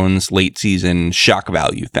Thrones late season shock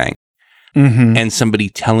value thing. And somebody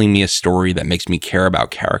telling me a story that makes me care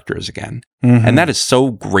about characters again. And that is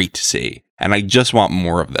so great to see. And I just want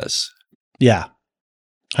more of this. Yeah,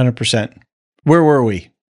 100%. Where were we?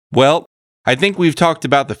 Well, I think we've talked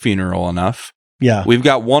about the funeral enough. Yeah. We've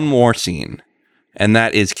got one more scene, and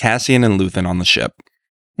that is Cassian and Luthen on the ship.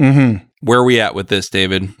 Where are we at with this,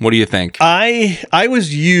 David? What do you think? I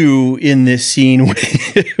was you in this scene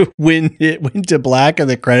when it went to black and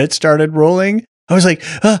the credits started rolling. I was like,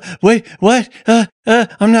 wait, what?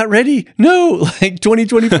 I'm not ready. No, like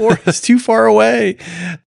 2024 is too far away.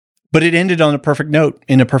 But it ended on a perfect note,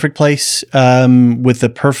 in a perfect place, with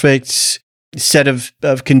the perfect set of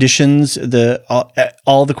conditions.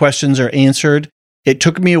 All the questions are answered. It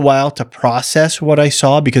took me a while to process what I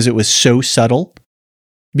saw because it was so subtle,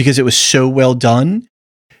 because it was so well done,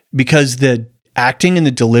 because the acting and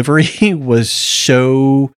the delivery was Nuanced.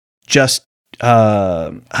 so just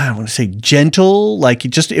I want to say gentle, like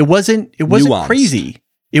it wasn't nuanced. Crazy.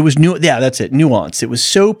 It was new. Yeah, that's it. Nuanced. It was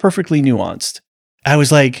so perfectly nuanced. I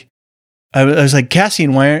was like,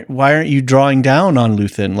 Cassian, why aren't you drawing down on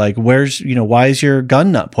Luthen? Like, why is your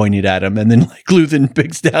gun not pointed at him? And then like Luthen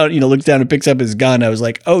looks down and picks up his gun. I was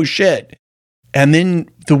like, oh shit. And then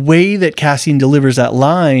the way that Cassian delivers that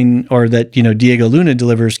line, or that, Diego Luna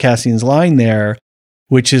delivers Cassian's line there,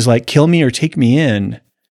 which is like, kill me or take me in.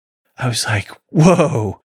 I was like,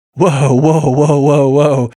 whoa.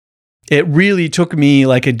 It really took me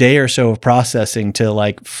like a day or so of processing to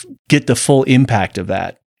like get the full impact of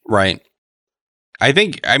that. Right.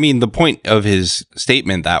 The point of his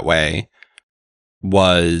statement that way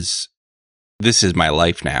was, this is my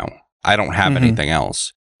life now. I don't have anything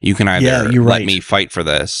else. You can either let me fight for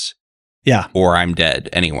this, or I'm dead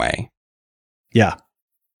anyway. Yeah.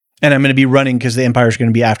 And I'm going to be running because the Empire's going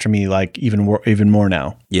to be after me like even more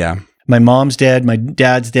now. Yeah. My mom's dead. My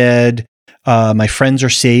dad's dead. My friends are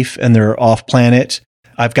safe and they're off planet.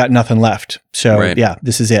 I've got nothing left. So yeah,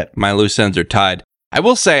 this is it. My loose ends are tied. I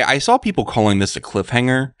will say, I saw people calling this a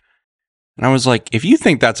cliffhanger. And I was like, if you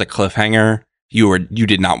think that's a cliffhanger, you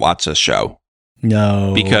did not watch this show.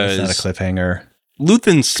 No, because it's not a cliffhanger.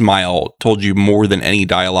 Luthen's smile told you more than any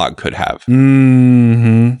dialogue could have.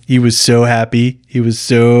 He was so happy.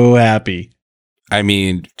 I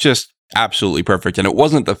mean, just absolutely perfect. And it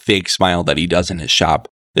wasn't the fake smile that he does in his shop.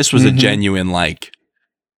 This was a genuine, like,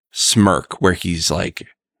 smirk where he's like,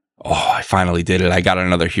 oh, I finally did it. I got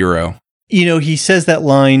another hero. He says that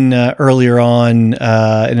line earlier on in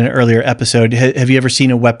an earlier episode. Have you ever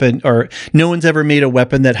seen a weapon, or no one's ever made a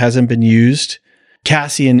weapon that hasn't been used?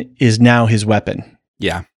 Cassian is now his weapon.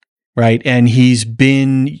 Yeah. Right. And he's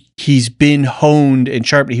been honed and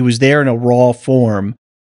sharpened. He was there in a raw form.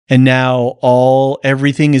 And now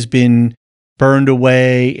everything has been burned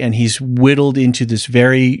away and he's whittled into this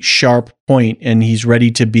very sharp point and he's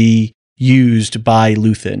ready to be used by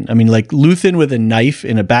Luthen. I mean, like Luthen with a knife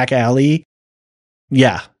in a back alley.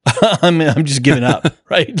 Yeah. I'm just giving up,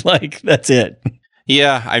 right? Like, that's it.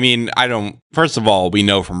 Yeah. I mean, first of all, we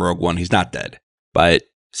know from Rogue One, he's not dead. But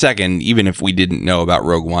second, even if we didn't know about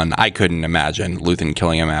Rogue One, I couldn't imagine Luthen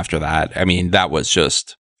killing him after that. I mean, that was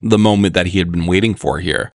just the moment that he had been waiting for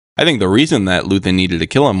here. I think the reason that Luthen needed to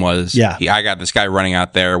kill him was, I got this guy running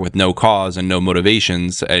out there with no cause and no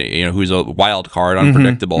motivations, who's a wild card,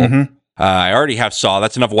 unpredictable. Mm-hmm. I already have Saw.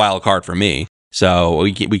 That's enough wild card for me. So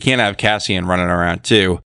we can't have Cassian running around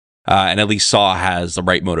too. And at least Saw has the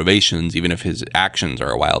right motivations, even if his actions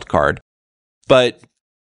are a wild card. But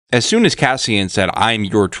as soon as Cassian said, "I'm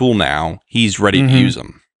your tool now," he's ready to use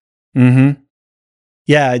them. Mm-hmm.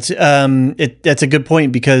 Yeah, that's a good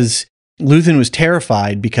point, because Luthen was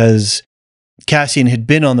terrified because Cassian had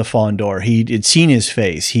been on the Fondor. He had seen his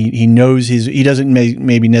face. He knows he doesn't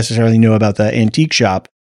maybe necessarily know about the antique shop,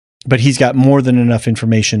 but he's got more than enough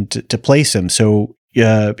information to place him. So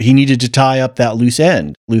he needed to tie up that loose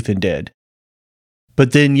end, Luthen did.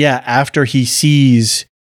 But then, after he sees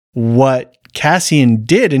what Cassian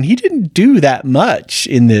did, and he didn't do that much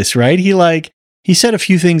in this, right? He set a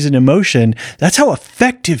few things into motion. That's how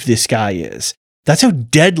effective this guy is. That's how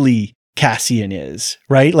deadly Cassian is,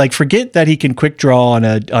 right? Like, forget that he can quick draw on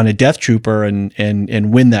a death trooper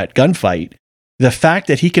and win that gunfight. The fact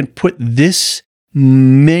that he can put this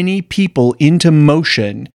many people into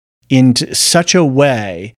motion in such a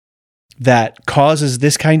way that causes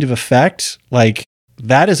this kind of effect, like,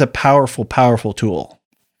 that is a powerful, powerful tool.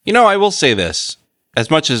 I will say this. As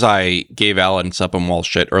much as I gave Alan Sepinwall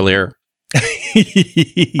shit earlier,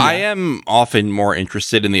 I am often more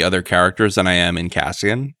interested in the other characters than I am in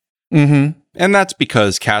Cassian. Mm-hmm. And that's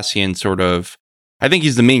because Cassian I think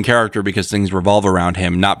he's the main character because things revolve around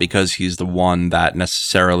him, not because he's the one that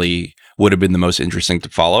necessarily would have been the most interesting to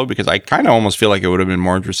follow, because I kind of almost feel like it would have been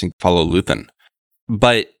more interesting to follow Luthen.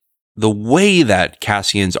 But the way that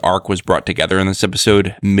Cassian's arc was brought together in this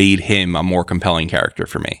episode made him a more compelling character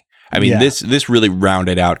for me. I mean, this really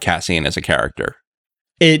rounded out Cassian as a character.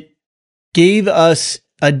 It gave us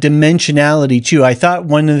a dimensionality too. I thought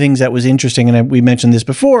one of the things that was interesting, and we mentioned this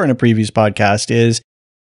before in a previous podcast, is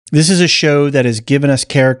this is a show that has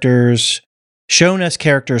shown us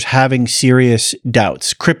characters having serious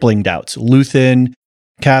doubts, crippling doubts. Luthen,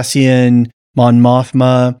 Cassian, Mon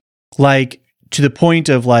Mothma, like, to the point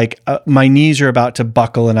of my knees are about to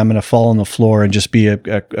buckle and I'm going to fall on the floor and just be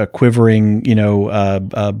a quivering,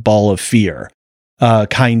 ball of fear,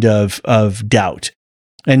 kind of doubt.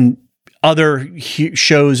 And other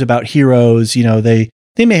shows about heroes, they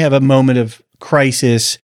may have a moment of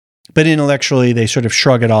crisis, but intellectually they sort of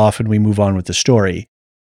shrug it off and we move on with the story.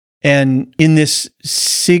 And in this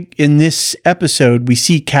episode, we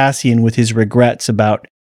see Cassian with his regrets about,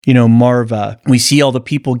 Marva. We see all the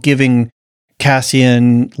people giving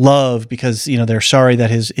Cassian love because, they're sorry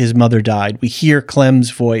that his mother died. We hear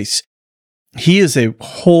Clem's voice. He is a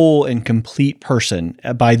whole and complete person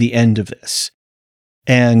by the end of this.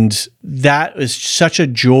 And that is such a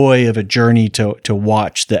joy of a journey to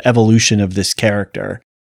watch the evolution of this character.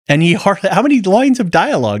 And how many lines of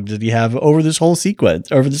dialogue did he have over this whole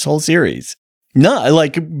series? No,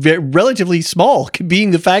 relatively small,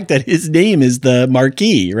 being the fact that his name is the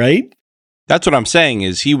Marquis, right? That's what I'm saying,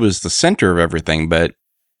 is he was the center of everything, but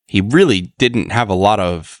he really didn't have a lot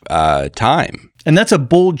of time. And that's a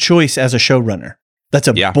bold choice as a showrunner. That's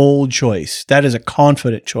a bold choice. That is a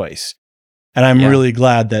confident choice. And I'm really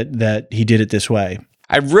glad that he did it this way.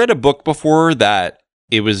 I've read a book before that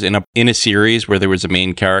it was in a series where there was a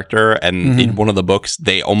main character, and in one of the books,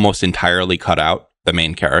 they almost entirely cut out the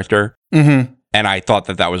main character. Mm-hmm. And I thought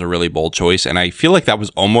that was a really bold choice. And I feel like that was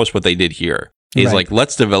almost what they did here. Is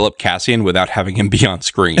let's develop Cassian without having him be on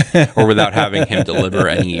screen or without having him deliver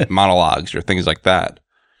any monologues or things like that.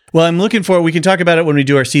 Well, I'm looking for, we can talk about it when we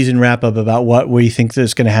do our season wrap up about what we think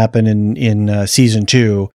is going to happen in season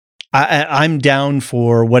 2. I'm down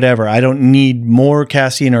for whatever. I don't need more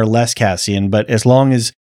Cassian or less Cassian, but as long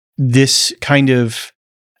as this kind of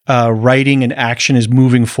writing and action is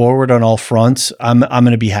moving forward on all fronts, I'm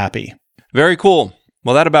going to be happy. Very cool.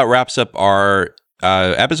 Well, that about wraps up our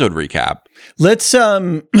episode recap. Let's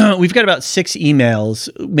we've got about 6 emails.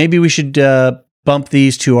 Maybe we should bump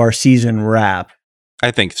these to our season wrap.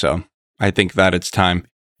 I think so. I think that it's time.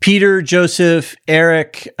 Peter, Joseph,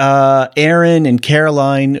 Eric, Aaron, and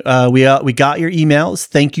Caroline, we got your emails.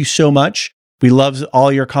 Thank you so much. We love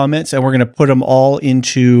all your comments, and we're going to put them all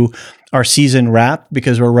into our season wrap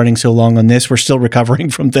because we're running so long on this. We're still recovering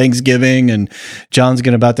from Thanksgiving, and John's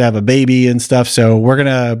about to have a baby and stuff. So we're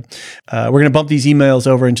gonna bump these emails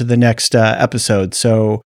over into the next episode.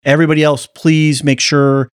 So everybody else, please make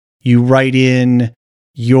sure you write in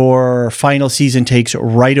your final season takes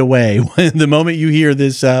right away. The moment you hear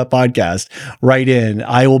this podcast, write in.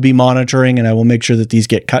 I will be monitoring, and I will make sure that these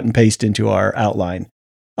get cut and paste into our outline.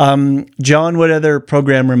 John, what other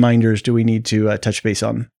program reminders do we need to touch base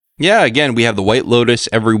on? Yeah, again, we have The White Lotus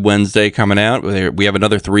every Wednesday coming out. We have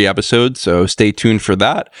another 3 episodes, so stay tuned for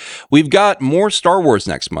that. We've got more Star Wars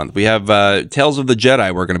next month. We have Tales of the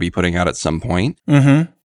Jedi we're going to be putting out at some point.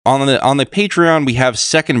 Mm-hmm. On the Patreon, we have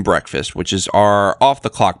Second Breakfast, which is our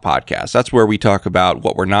off-the-clock podcast. That's where we talk about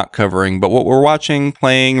what we're not covering, but what we're watching,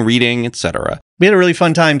 playing, reading, etc. We had a really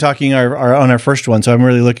fun time talking on our first one, so I'm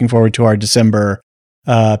really looking forward to our December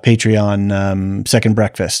Patreon Second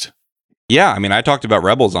Breakfast. Yeah, I mean, I talked about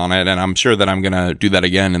Rebels on it, and I'm sure that I'm going to do that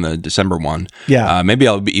again in the December one. Yeah. Maybe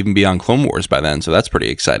I'll even be on Clone Wars by then, so that's pretty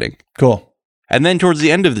exciting. Cool. And then towards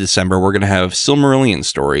the end of December, we're going to have Silmarillion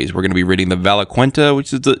stories. We're going to be reading the Valaquenta,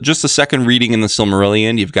 which is just the second reading in the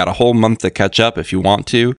Silmarillion. You've got a whole month to catch up if you want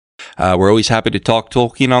to. We're always happy to talk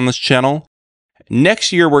Tolkien on this channel.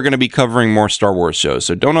 Next year, we're going to be covering more Star Wars shows,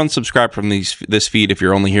 so don't unsubscribe from this feed if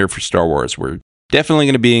you're only here for Star Wars. We're definitely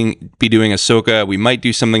going to be doing Ahsoka. We might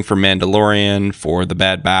do something for Mandalorian, for The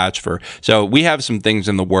Bad Batch. So we have some things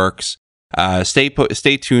in the works. Stay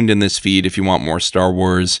tuned in this feed if you want more Star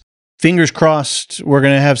Wars. Fingers crossed, we're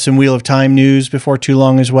going to have some Wheel of Time news before too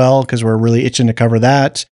long as well, because we're really itching to cover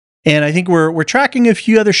that. And I think we're tracking a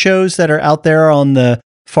few other shows that are out there on the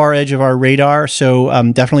far edge of our radar. So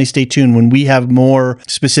definitely stay tuned. When we have more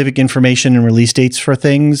specific information and release dates for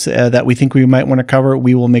things that we think we might want to cover,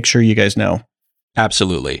 we will make sure you guys know.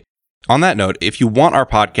 Absolutely. On that note, if you want our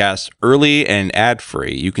podcast early and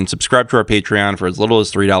ad-free, you can subscribe to our Patreon for as little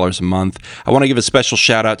as $3 a month. I want to give a special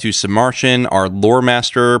shout out to Samartian, our Lore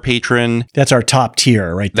Master patron. That's our top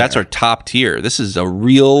tier right there. That's our top tier. This is a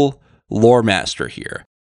real Lore Master here.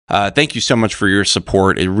 Thank you so much for your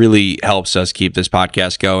support. It really helps us keep this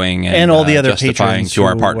podcast going and all the other justifying patrons to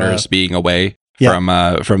our partners being away from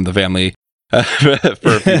the family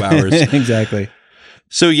for a few hours. Exactly.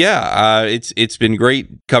 So yeah, it's been great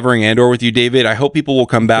covering Andor with you, David. I hope people will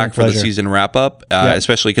come back for the season wrap up,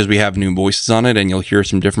 especially because we have new voices on it, and you'll hear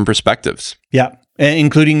some different perspectives. Yeah,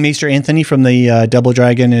 including Maester Anthony from the Double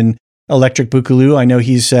Dragon and Electric Boogaloo. I know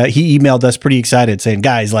he emailed us pretty excited, saying,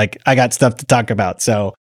 "Guys, like I got stuff to talk about."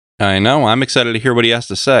 So I know I'm excited to hear what he has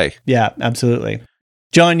to say. Yeah, absolutely,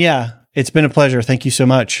 John. Yeah, it's been a pleasure. Thank you so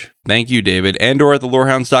much. Thank you, David. Andor at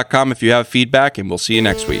thelorehounds.com if you have feedback, and we'll see you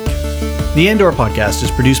next week. The Andor podcast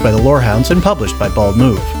is produced by the Lorehounds and published by Bald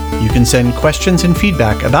Move. You can send questions and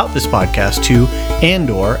feedback about this podcast to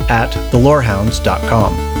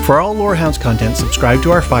andor@thelorehounds.com. For all Lorehounds content, subscribe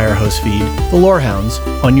to our Firehose feed, The Lorehounds,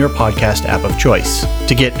 on your podcast app of choice.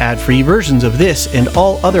 To get ad-free versions of this and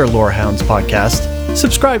all other Lorehounds podcasts,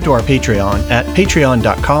 subscribe to our Patreon at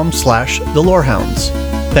patreon.com/thelorehounds.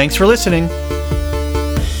 Thanks for listening.